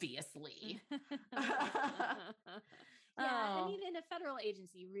 obviously. Yeah, I Oh. mean, in a federal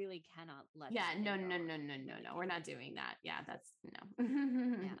agency, you really cannot let. Yeah, that no, thing no, go no, on. no, no, Like, no. you We're not can't. doing that. Yeah, that's no.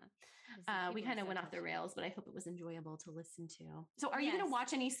 Yeah. 'Cause the We people kind of so went off the touchy. rails, but I hope it was enjoyable to listen to. So, are you going to Yes.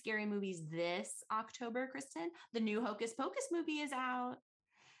 watch any scary movies this October, Kristen? The new Hocus Pocus movie is out.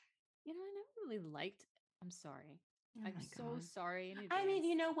 You know, I never really liked. I'm sorry. Oh I'm my so God. sorry. In I mean,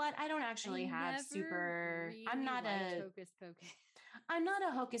 you advance. know what? I don't actually I have never super. I'm really not liked a. Hocus Pocus. I'm not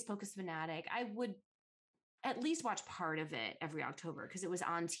a Hocus Pocus fanatic. I would at least watch part of it every October because it was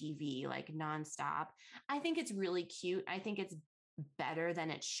on TV like nonstop. I think it's really cute. I think it's better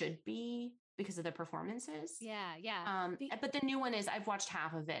than it should be because of the performances. Yeah, yeah. But the new one is I've watched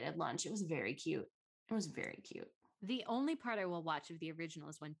half of it at lunch. It was very cute. It was very cute. The only part I will watch of the original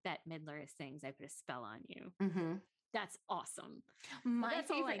is when Bette Midler sings "I Put a Spell on You." Mm-hmm. That's awesome. My That's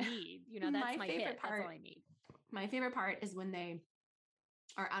all I need. You know, that's my favorite hit. part. That's all I need. My favorite part is when they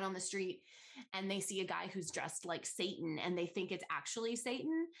are out on the street and they see a guy who's dressed like Satan and they think it's actually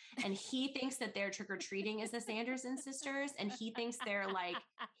Satan. And he thinks that they're trick-or-treating as the Sanderson sisters. And he thinks they're like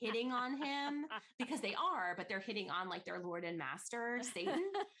hitting on him because they are, but they're hitting on like their Lord and Master, Satan.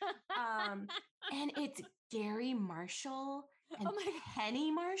 And it's Gary Marshall and Oh my God.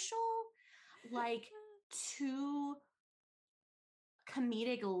 Penny Marshall, like two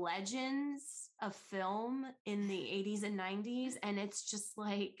comedic legends of film in the 80s and 90s. And it's just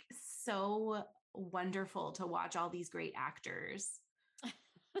like so wonderful to watch all these great actors.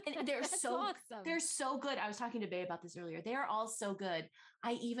 And they're That's so awesome. they're so good. I was talking to Bay about this earlier. They are all so good.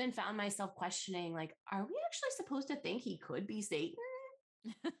 I even found myself questioning, like, are we actually supposed to think he could be Satan?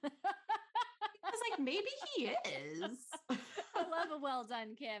 I was like, maybe he is. I love a well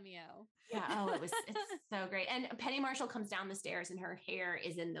done cameo. Yeah. Oh, it's so great. And Penny Marshall comes down the stairs and her hair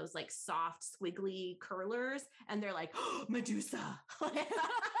is in those like soft, squiggly curlers. And they're like, oh, Medusa.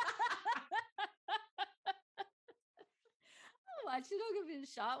 Watch it all get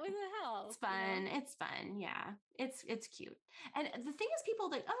shot. What the hell? It's fun. It's fun. Yeah. It's cute. And the thing is, people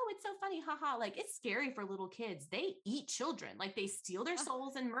like, oh, it's so funny. Haha. Like, it's scary for little kids. They eat children. Like, they steal their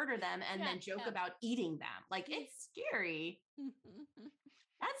souls and murder them and then joke about eating them. Like, it's scary.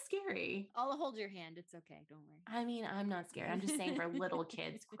 That's scary. I'll hold your hand. It's okay. Don't worry. I mean, I'm not scared. I'm just saying for little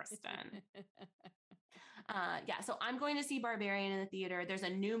kids, Kristen. Yeah, so I'm going to see Barbarian in the theater. There's a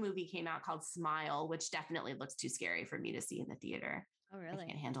new movie came out called Smile, which definitely looks too scary for me to see in the theater. Oh, I really?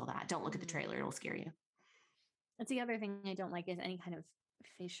 can't handle that. Don't look at the trailer; it'll scare you. That's the other thing I don't like is any kind of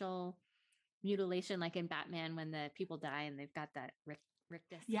facial mutilation, like in Batman when the people die and they've got that rictus.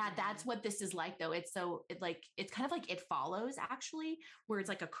 Yeah, that's what this is like, though. It's kind of like It Follows, actually, where it's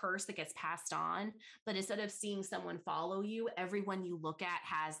like a curse that gets passed on. But instead of seeing someone follow you, everyone you look at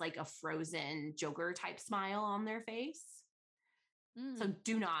has like a frozen Joker type smile on their face. So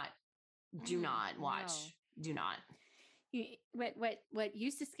do not watch. No. Do not. What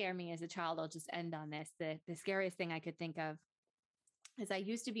used to scare me as a child, I'll just end on this. The scariest thing I could think of is I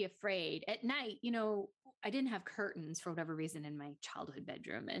used to be afraid at night. You know, I didn't have curtains for whatever reason in my childhood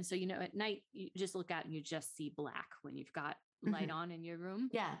bedroom. And so, you know, at night you just look out and you just see black when you've got light on in your room.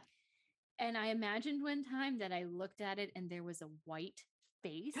 Yeah. And I imagined one time that I looked at it and there was a white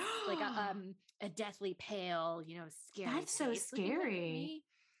face, like a deathly pale, you know, scary. That's so face looking up at scary. me.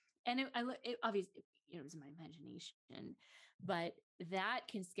 And it obviously, you know, it was my imagination, but that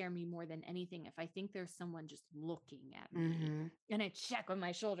can scare me more than anything if I think there's someone just looking at me. Mm-hmm. And I check on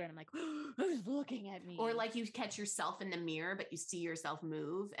my shoulder and I'm like, who's looking at me? Or like you catch yourself in the mirror, but you see yourself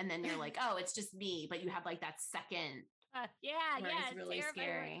move, and then you're like, oh, it's just me. But you have like that second. Yeah, where yeah, it's really terrifying.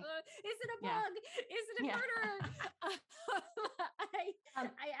 scary. Like, is it a Yeah. bug? Is it a Yeah. murderer?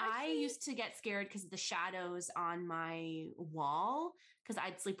 used to get scared because of the shadows on my wall, because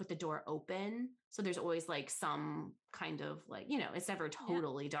I'd sleep with the door open. So there's always like some kind of like, it's never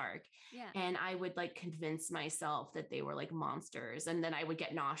totally dark. Yeah. And I would like convince myself that they were like monsters. And then I would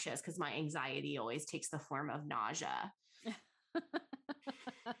get nauseous because my anxiety always takes the form of nausea.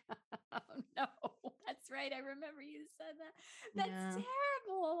 Oh no, that's right. I remember you said that. That's Yeah.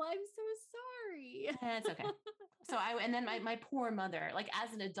 terrible. I'm so sorry. It's okay. So and then my poor mother, like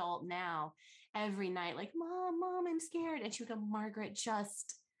as an adult now, every night, like, mom, I'm scared. And she would go, Margaret,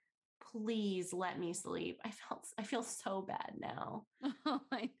 just please let me sleep. I feel so bad now. Oh,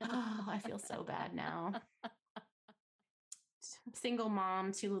 I know. Oh, I feel so bad now. Single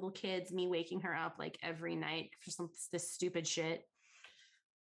mom, 2 little kids, me waking her up like every night for this stupid shit.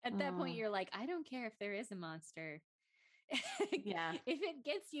 At that point, Oh. you're like, I don't care if there is a monster. Yeah. If it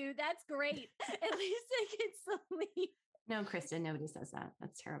gets you, that's great. At least I can sleep. No, Kristen, nobody says that.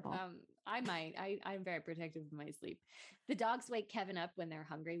 That's terrible. I might. I'm very protective of my sleep. The dogs wake Kevin up when they're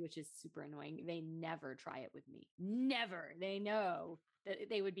hungry, which is super annoying. They never try it with me. Never. They know that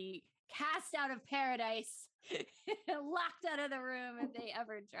they would be cast out of paradise, locked out of the room if they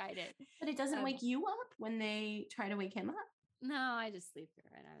ever tried it. But it doesn't Um, wake you up when they try to wake him up? No, I just sleep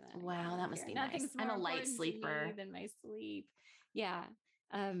through it. I don't Wow, that must care. be nice. Nothing's I'm more a light important to me sleeper. than my sleep. Yeah.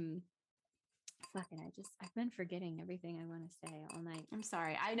 I've been forgetting everything I want to say all night. I'm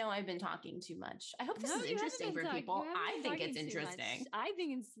sorry. I know I've been talking too much. I hope this No, is you haven't interesting been for talk- people. you haven't I been think it's talking too much. interesting. I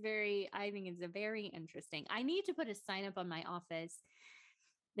think it's very interesting. I need to put a sign up on my office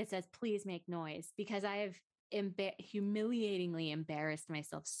that says, please make noise, because I have humiliatingly embarrassed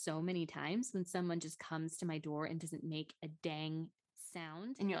myself so many times when someone just comes to my door and doesn't make a dang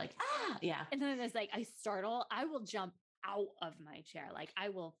sound. And you're like, yeah. And then it's like, I startle, I will jump out of my chair. Like I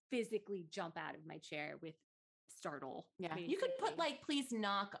will physically jump out of my chair with startle. Yeah. You could put basically. like, please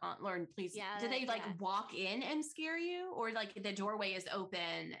knock on, or please, Yeah, do they like yeah. walk in and scare you? Or like the doorway is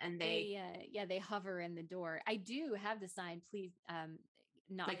open and they they hover in the door. I do have the sign, please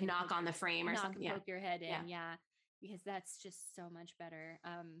knock on the frame or knock something. and Yeah. poke your head in. Yeah. Yeah. Because that's just so much better.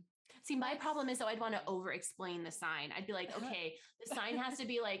 See, my That's- problem is though, I'd want to over explain the sign. I'd be like, okay, the sign has to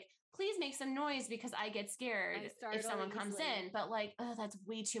be like, please make some noise because I get scared if startle someone comes easily. in. But like, oh, that's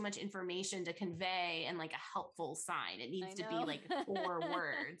way too much information to convey and like a helpful sign. It needs to be know. like 4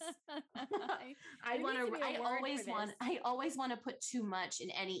 words. I There want needs to. to be a I word always for want. this. I always want to put too much in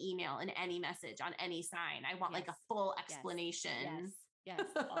any email, in any message, on any sign. I want like a Yes. full Yes. explanation. Yes,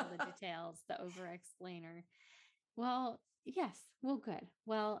 all the details, the over explainer. Well, yes, well, good.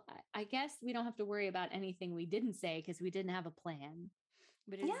 Well, I guess we don't have to worry about anything we didn't say because we didn't have a plan.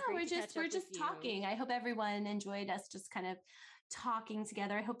 But it is Yeah, great we're to just catch we're up just with you. talking. I hope everyone enjoyed us just kind of talking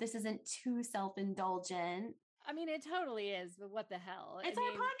together. I hope this isn't too self-indulgent. I mean, it totally is, but what the hell? It's I our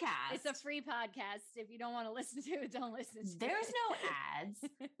mean, podcast. It's a free podcast. If you don't want to listen to it, don't listen to There's it. no ads.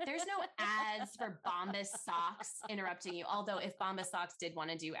 There's no ads for Bombas Socks interrupting you. Although if Bombas Socks did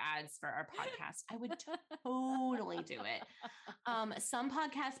want to do ads for our podcast, I would totally do it. Some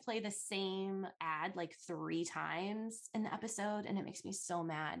podcasts play the same ad like 3 times in the episode, and it makes me so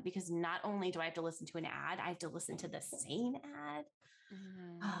mad because not only do I have to listen to an ad, I have to listen to the same ad.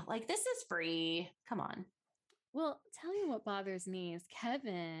 Like, this is free. Come on. Well, tell you what bothers me is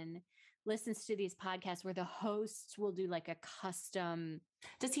Kevin listens to these podcasts where the hosts will do like a custom.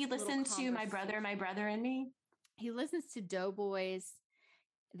 Does he Little listen to my brother and me? He listens to Doughboys,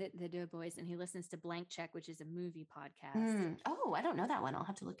 the Doughboys, and he listens to Blank Check, which is a movie podcast. Oh, I don't know that one. I'll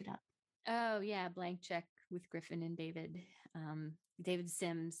have to look it up. Oh yeah, Blank Check with Griffin and David. David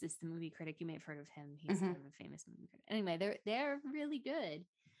Sims is the movie critic. You may have heard of him. He's kind of a famous movie critic. Anyway, they're really good.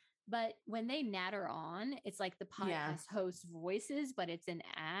 But when they natter on, it's like the podcast host voices, but it's an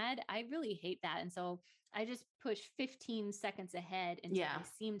ad. I really hate that. And so I just push 15 seconds ahead until I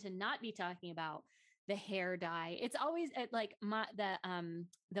seem to not be talking about the hair dye. It's always like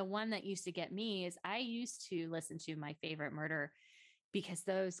the one that used to get me is I used to listen to My Favorite Murder because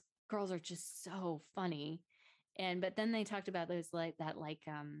those girls are just so funny. But then they talked about those like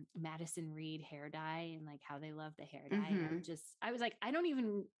Madison Reed hair dye and like how they love the hair dye. And I was like, I don't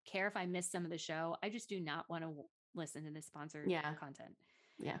even care if I miss some of the show. I just do not want to listen to this sponsored content.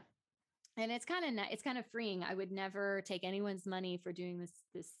 Yeah. And it's kind of freeing. I would never take anyone's money for doing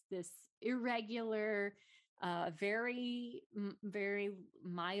this irregular, very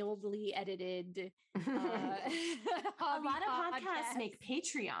mildly edited. A lot of podcasts make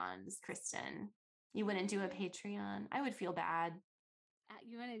Patreons, Kristen. You wouldn't do a Patreon? I would feel bad.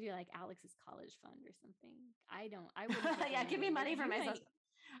 You want to do like Alex's college fund or something? I wouldn't. Yeah, give me money for myself.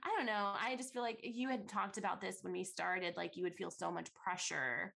 I don't know. I just feel like you had talked about this when we started. Like you would feel so much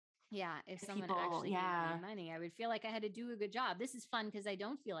pressure Yeah, if someone people, actually gave yeah. me money, I would feel like I had to do a good job. This is fun because I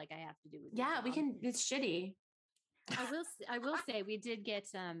don't feel like I have to do a good Yeah, job. we can, it's shitty. I will say we did get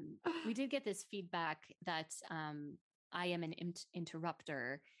this feedback that I am an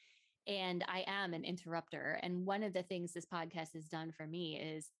interrupter, and I am an interrupter. And one of the things this podcast has done for me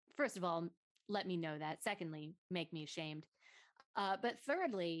is, first of all, let me know that. Secondly, make me ashamed. But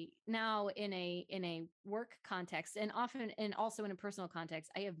thirdly, now in a work context, and often and also in a personal context,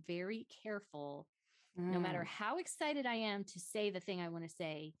 I am very careful, no matter how excited I am to say the thing I want to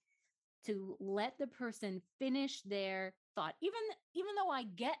say, to let the person finish their thought, even though I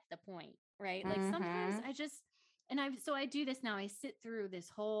get the point, right? Like sometimes I just, and I do this now. I sit through this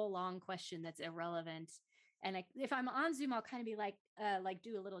whole long question that's irrelevant, and if I'm on Zoom, I'll kind of be like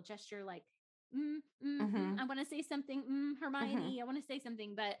do a little gesture, like I want to say something, Hermione, I want to say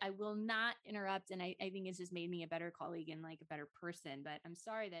something, but I will not interrupt. And I think it's just made me a better colleague and like a better person. But I'm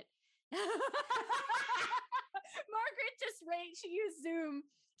sorry that Margaret she used Zoom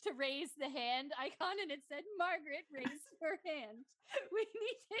to raise the hand icon, and it said Margaret raised her hand. We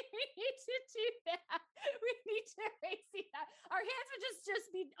need to do that. We need to raise that. Our hands would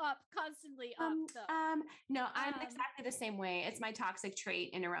just be up constantly up. No, I'm exactly the same way. It's my toxic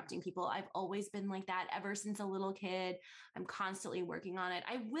trait, interrupting people. I've always been like that ever since a little kid. I'm constantly working on it.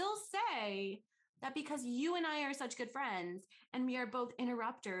 I will say that because you and I are such good friends and we are both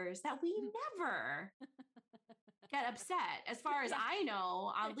interrupters, that we never get upset, as far as I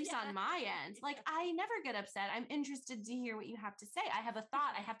know, at least on my end. Like, I never get upset. I'm interested to hear what you have to say. I have a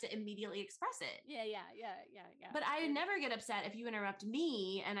thought, I have to immediately express it. Yeah. But I never get upset if you interrupt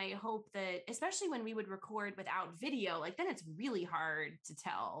me. And I hope that, especially when we would record without video, like then it's really hard to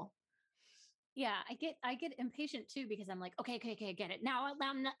tell. Yeah, I get impatient too, because I'm like, okay, I get it. Now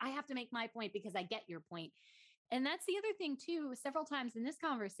I have to make my point because I get your point. And that's the other thing too. Several times in this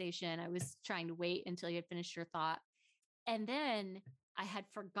conversation, I was trying to wait until you had finished your thought. And then I had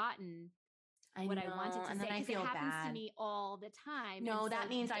forgotten what I wanted to say. I feel it happens bad to me all the time. No, that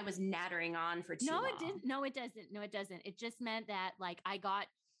means I was nattering on for too long. No, it doesn't. It just meant that like I thought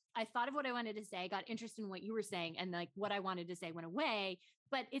of what I wanted to say. I got interested in what you were saying, and like what I wanted to say went away.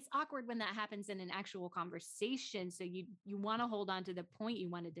 But it's awkward when that happens in an actual conversation. So you want to hold on to the point you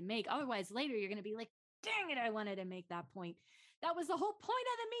wanted to make. Otherwise, later you're going to be like, dang it, I wanted to make that point. That was the whole point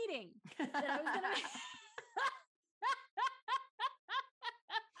of the meeting that I was going to make.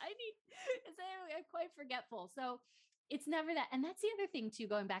 I'm quite forgetful. So it's never that. And that's the other thing too,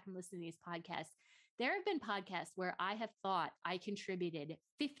 going back and listening to these podcasts. There have been podcasts where I have thought I contributed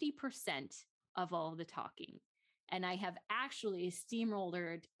 50% of all the talking. And I have actually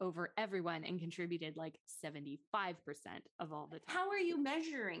steamrollered over everyone and contributed like 75% of all the time. How are you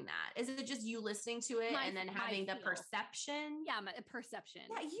measuring that? Is it just you listening to it and then having the perception? Yeah, my perception.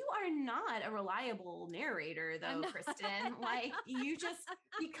 Yeah, you are not a reliable narrator though, Kristen. Like you just,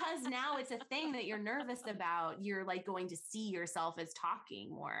 because now it's a thing that you're nervous about, you're like going to see yourself as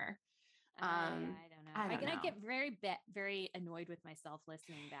talking more. I don't know. I get very annoyed with myself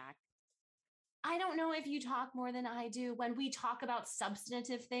listening back. I don't know if you talk more than I do. When we talk about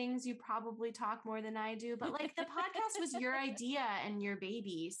substantive things, you probably talk more than I do. But like the podcast was your idea and your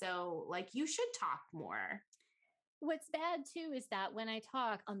baby. So like you should talk more. What's bad too is that when I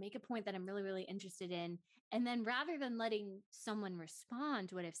talk, I'll make a point that I'm really, really interested in. And then rather than letting someone respond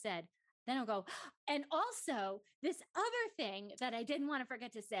to what I've said, then I'll go, and also this other thing that I didn't want to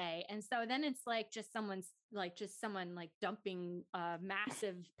forget to say. And so then it's like someone dumping a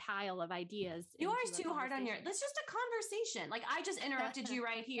massive pile of ideas. You are too hard on that's just a conversation. Like I just interrupted you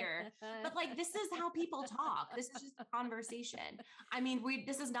right here, but like, this is how people talk. This is just a conversation. I mean,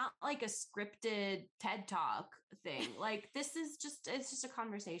 this is not like a scripted TED Talk thing. Like it's just a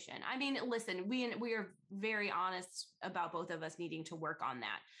conversation. I mean, listen, we are very honest about both of us needing to work on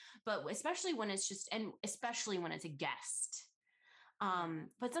that, but especially when it's a guest.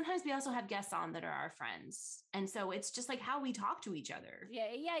 But sometimes we also have guests on that are our friends. And so it's just like how we talk to each other. Yeah.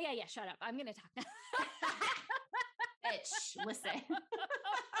 Shut up. I'm going to talk now. Bitch, listen.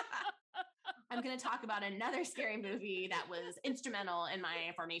 I'm going to talk about another scary movie that was instrumental in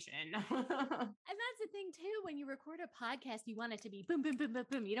my formation. And that's the thing too. When you record a podcast, you want it to be boom, boom, boom, boom,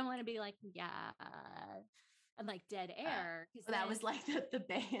 boom. You don't want to be like, and like dead air. That was like the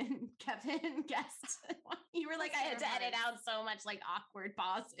band Kevin guest. You were like, I had to edit out so much like awkward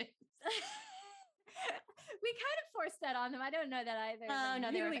pauses. We kind of forced that on them. I don't know that either. Oh no,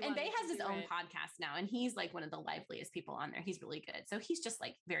 and Bay has his own podcast now, and he's like one of the liveliest people on there. He's really good. So he's just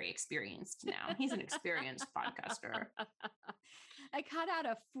like very experienced now. He's an experienced podcaster. I cut out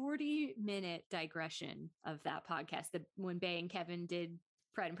a 40-minute digression of that podcast when Bay and Kevin did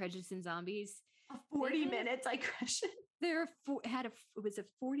Pride and Prejudice and Zombies. A 40 They- minute digression. It was a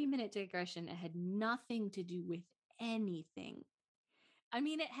 40-minute digression. It had nothing to do with anything. I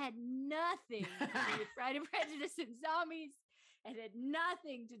mean, it had nothing to do with Pride and Prejudice and Zombies. It had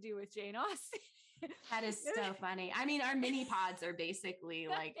nothing to do with Jane Austen. That is so funny. I mean, our mini pods are basically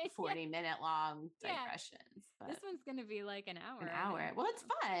like Yeah. 40-minute long Yeah. digressions. But This one's going to be like an hour. an I hour. think. Well, it's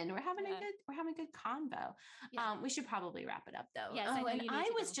fun. We're having Yeah. a good convo. Yeah. We should probably wrap it up though. Yes, I know and you need I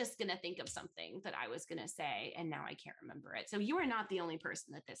to was go. just gonna think of something that I was gonna say, and now I can't remember it. So you are not the only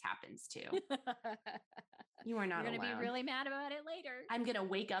person that this happens to. You are not You're going to alone. be really mad about it later. I'm gonna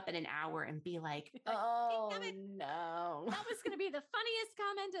wake up in an hour and be like, Damn oh it. no. That was going to be the funniest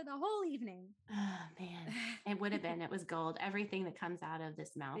comment of the whole evening. Oh man. It would have been. It was gold. Everything that comes out of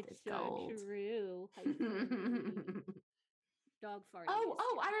this mouth is gold. true. Dog fart.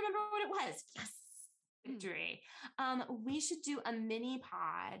 Oh, I remember what it was. Yes. Mm. Victory. We should do a mini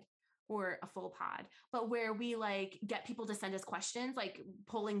pod or a full pod, but where we like get people to send us questions, like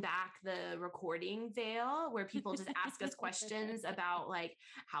pulling back the recording veil, where people just ask us questions about like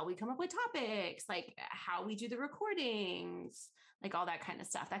how we come up with topics, like how we do the recordings, like all that kind of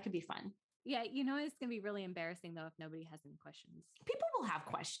stuff. That could be fun. Yeah, you know, it's going to be really embarrassing though if nobody has any questions. People will have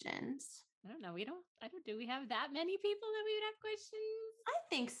questions. I don't know. Do we have that many people that we would have questions? I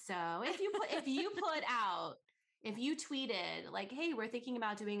think so. If you tweeted like, hey, we're thinking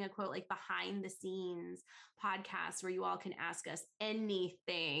about doing a quote like behind the scenes podcast where you all can ask us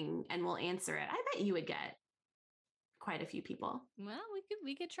anything and we'll answer it, I bet you would get quite a few people. Well,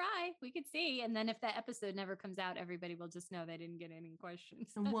 we could try. We could see. And then if that episode never comes out, everybody will just know they didn't get any questions.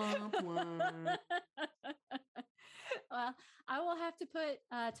 Womp womp. Well, I will have to put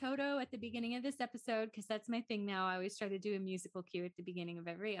Toto at the beginning of this episode because that's my thing now. I always try to do a musical cue at the beginning of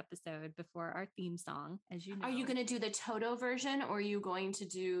every episode before our theme song, as you know. Are you going to do the Toto version or are you going to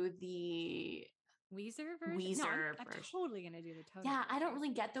do the Weezer version? Weezer I'm version? totally going to do the Toto. Yeah, I don't version.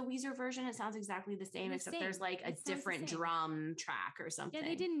 really get the Weezer version. It sounds exactly the same, The except there's same. like a It sounds the different same. drum track or something. Yeah,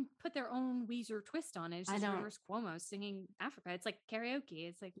 they didn't put their own Weezer twist on it. It's I just don't- Rivers Cuomo singing Africa. It's like karaoke.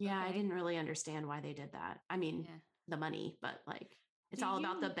 It's like, Yeah, I okay. didn't really understand why they did that. I mean, Yeah. the money, but like it's Do all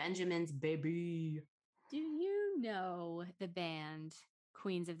about the you- Benjamins, baby. Do you know the band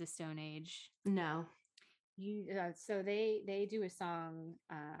Queens of the Stone Age? No. So they do a song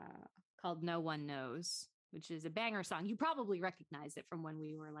called No One Knows, which is a banger song. You probably recognize it from when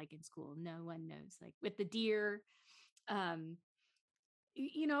we were like in school. No One Knows, like with the deer.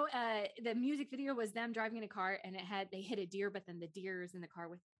 The music video was them driving in a car and they hit a deer, but then the deer is in the car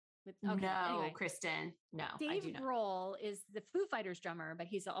with okay, no, anyway. Kristen. No, I Dave do not. Grohl is the Foo Fighters drummer, but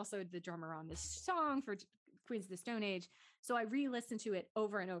he's also the drummer on this song for Queens of the Stone Age. So I re-listened to it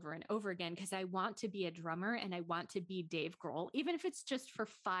over and over and over again because I want to be a drummer and I want to be Dave Grohl, even if it's just for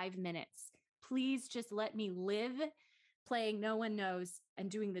 5 minutes. Please just let me live playing No One Knows and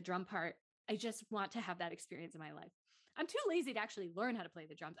doing the drum part. I just want to have that experience in my life. I'm too lazy to actually learn how to play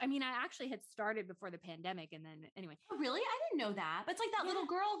the drums. I mean, I actually had started before the pandemic and then anyway. Oh, really? I didn't know that. But it's like that little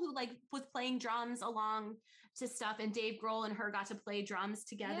girl who like was playing drums along to stuff, and Dave Grohl and her got to play drums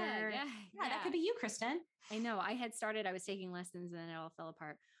together. Yeah, that could be you, Kristen. I know. I was taking lessons and then it all fell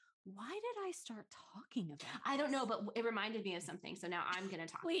apart. Why did I start talking about I don't know, this? but it reminded me of something. So now I'm going to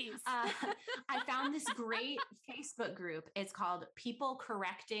talk. Please. I found this great Facebook group. It's called People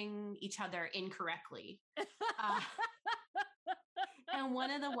Correcting Each Other Incorrectly. And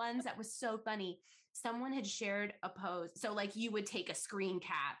one of the ones that was so funny, someone had shared a post. So like you would take a screen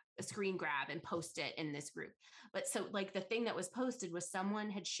grab and post it in this group. But so like the thing that was posted was someone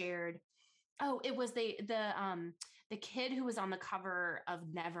had shared, it was the kid who was on the cover of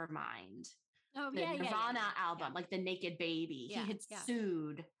Nevermind. The Nirvana album, like the Naked Baby. Yeah, he had yeah.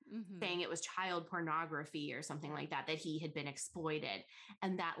 sued Mhm. saying it was child pornography or something like that he had been exploited,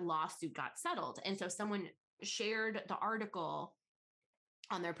 and that lawsuit got settled. And so someone shared the article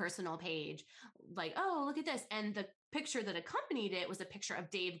on their personal page, like, oh, look at this. And the picture that accompanied it was a picture of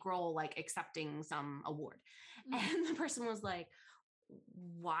Dave Grohl, like accepting some award. Mm. And the person was like,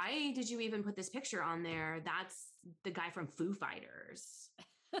 why did you even put this picture on there? That's the guy from Foo Fighters.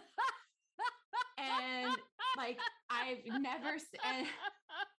 And like, I've never, and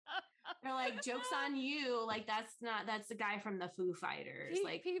they're like, joke's on you. Like, that's the guy from the Foo Fighters.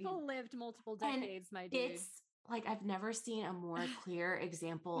 Like people lived multiple and decades, my dude. it's like, I've never seen a more clear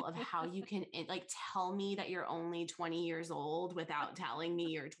example of how you can like tell me that you're only 20 years old without telling me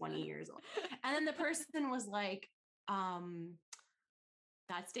you're 20 years old. And then the person was like,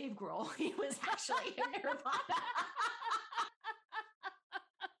 that's Dave Grohl. He was actually in Nirvana.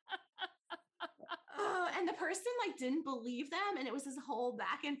 and the person like didn't believe them, and it was this whole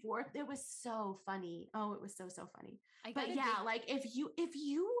back and forth. It was so funny. Oh, it was so funny. I But got yeah, like if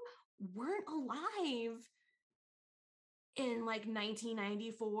you weren't alive in like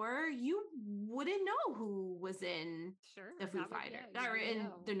 1994, you wouldn't know who was in sure the Foo how would- Fighters yeah, you or wouldn't in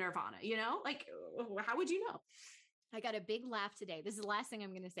know. the Nirvana, you know? Like, how would you know? I got a big laugh today. This is the last thing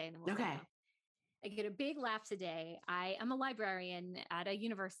I'm going to say. And then we'll Okay. sign off. I get a big laugh today. I am a librarian at a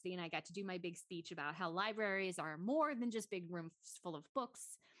university, and I got to do my big speech about how libraries are more than just big rooms full of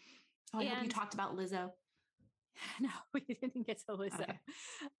books. Oh, I hope you And- talked about Lizzo. No, we didn't get to Lizzo.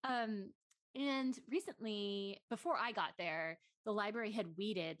 Okay. And recently, before I got there, the library had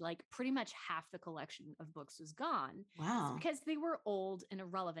weeded, like pretty much half the collection of books was gone Wow. because they were old and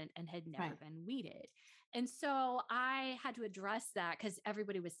irrelevant and had never Right. been weeded. And so I had to address that because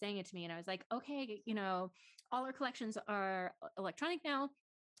everybody was saying it to me. And I was like, okay, all our collections are electronic now.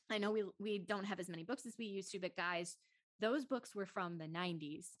 I know we don't have as many books as we used to, but guys, those books were from the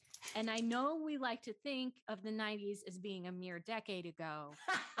 90s. And I know we like to think of the 90s as being a mere decade ago.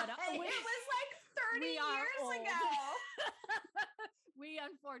 But it was like 30 we are years old. ago. We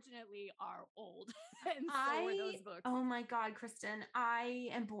unfortunately are old. And so were those books. Oh my God, Kristen, I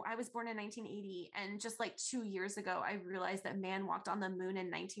was born in 1980. And just like 2 years ago, I realized that man walked on the moon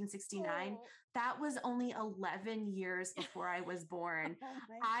in 1969. Oh. That was only 11 years before I was born. Oh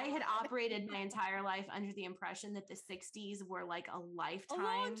my I had God. operated my entire life under the impression that the 60s were like a lifetime. A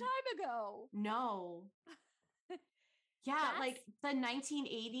long time ago. No. Yeah, like the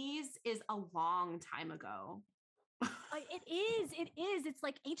 1980s is a long time ago. It is. It's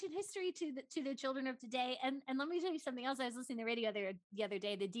like ancient history to the children of today. And let me tell you something else. I was listening to the radio the other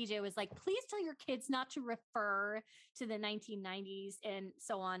day. The DJ was like, please tell your kids not to refer to the 1990s and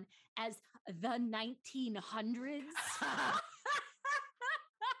so on as the 1900s.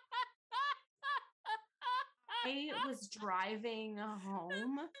 I was driving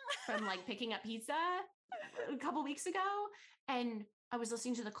home from like picking up pizza a couple weeks ago, and I was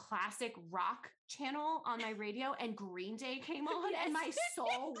listening to the classic rock channel on my radio, and Green Day came on, and my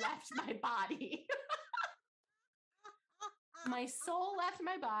soul left my body. My soul left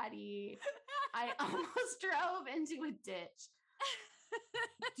my body. I almost drove into a ditch.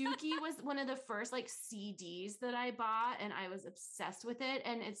 Dookie was one of the first like CDs that I bought, and I was obsessed with it.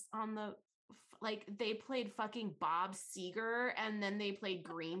 And it's on the like they played fucking Bob Seger, and then they played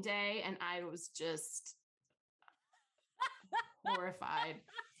Green Day, and I was just horrified.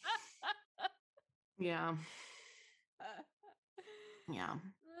 Yeah. Yeah.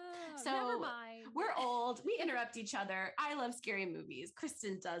 Oh, So, never mind. We're old. We interrupt each other. I love scary movies.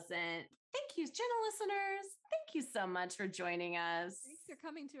 Kristen doesn't. Thank you, gentle listeners. Thank you so much for joining us. Thanks for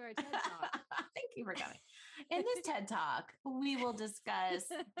coming to our TED Talk. Thank you for coming. In this TED Talk, we will discuss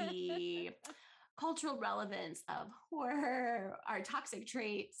the cultural relevance of horror, our toxic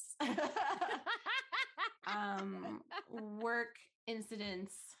traits, work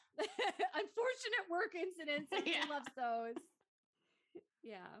incidents. Unfortunate work incidents. Yeah. He loves those.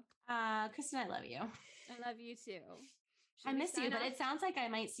 Yeah. Kristen, I love you. I love you too. I Should we miss you, sign but off? it sounds like I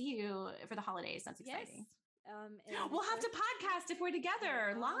might see you for the holidays. That's Yes. exciting. And We'll have to podcast if we're together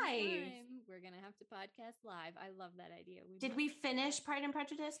all the live. time, we're gonna have to podcast live. I love that idea. Did must we do finish that. Pride and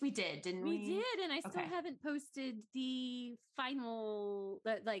Prejudice? We did, didn't we? We did, and I still Okay. haven't posted the final,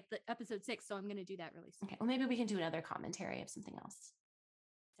 the episode 6. So I'm gonna do that really soon. Okay. Well, maybe we can do another commentary of something else.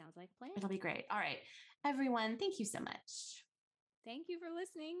 Sounds like a plan. It'll be great. All right, everyone. Thank you so much. Thank you for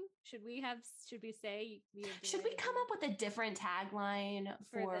listening. Should we say Should we come up with a different tagline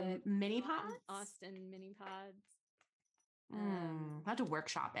for the mini pods? Austin mini pods? I'll have to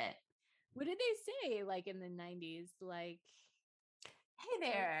workshop it. What did they say like in the 90s? Like, Hey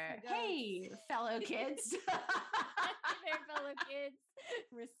there. for Hey, goats. fellow kids. hey there, fellow kids.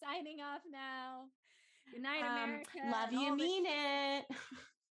 We're signing off now. Good night, America. Love you, All the- mean it.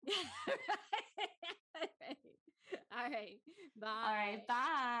 All right. Bye. All right,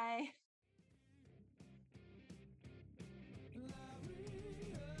 bye.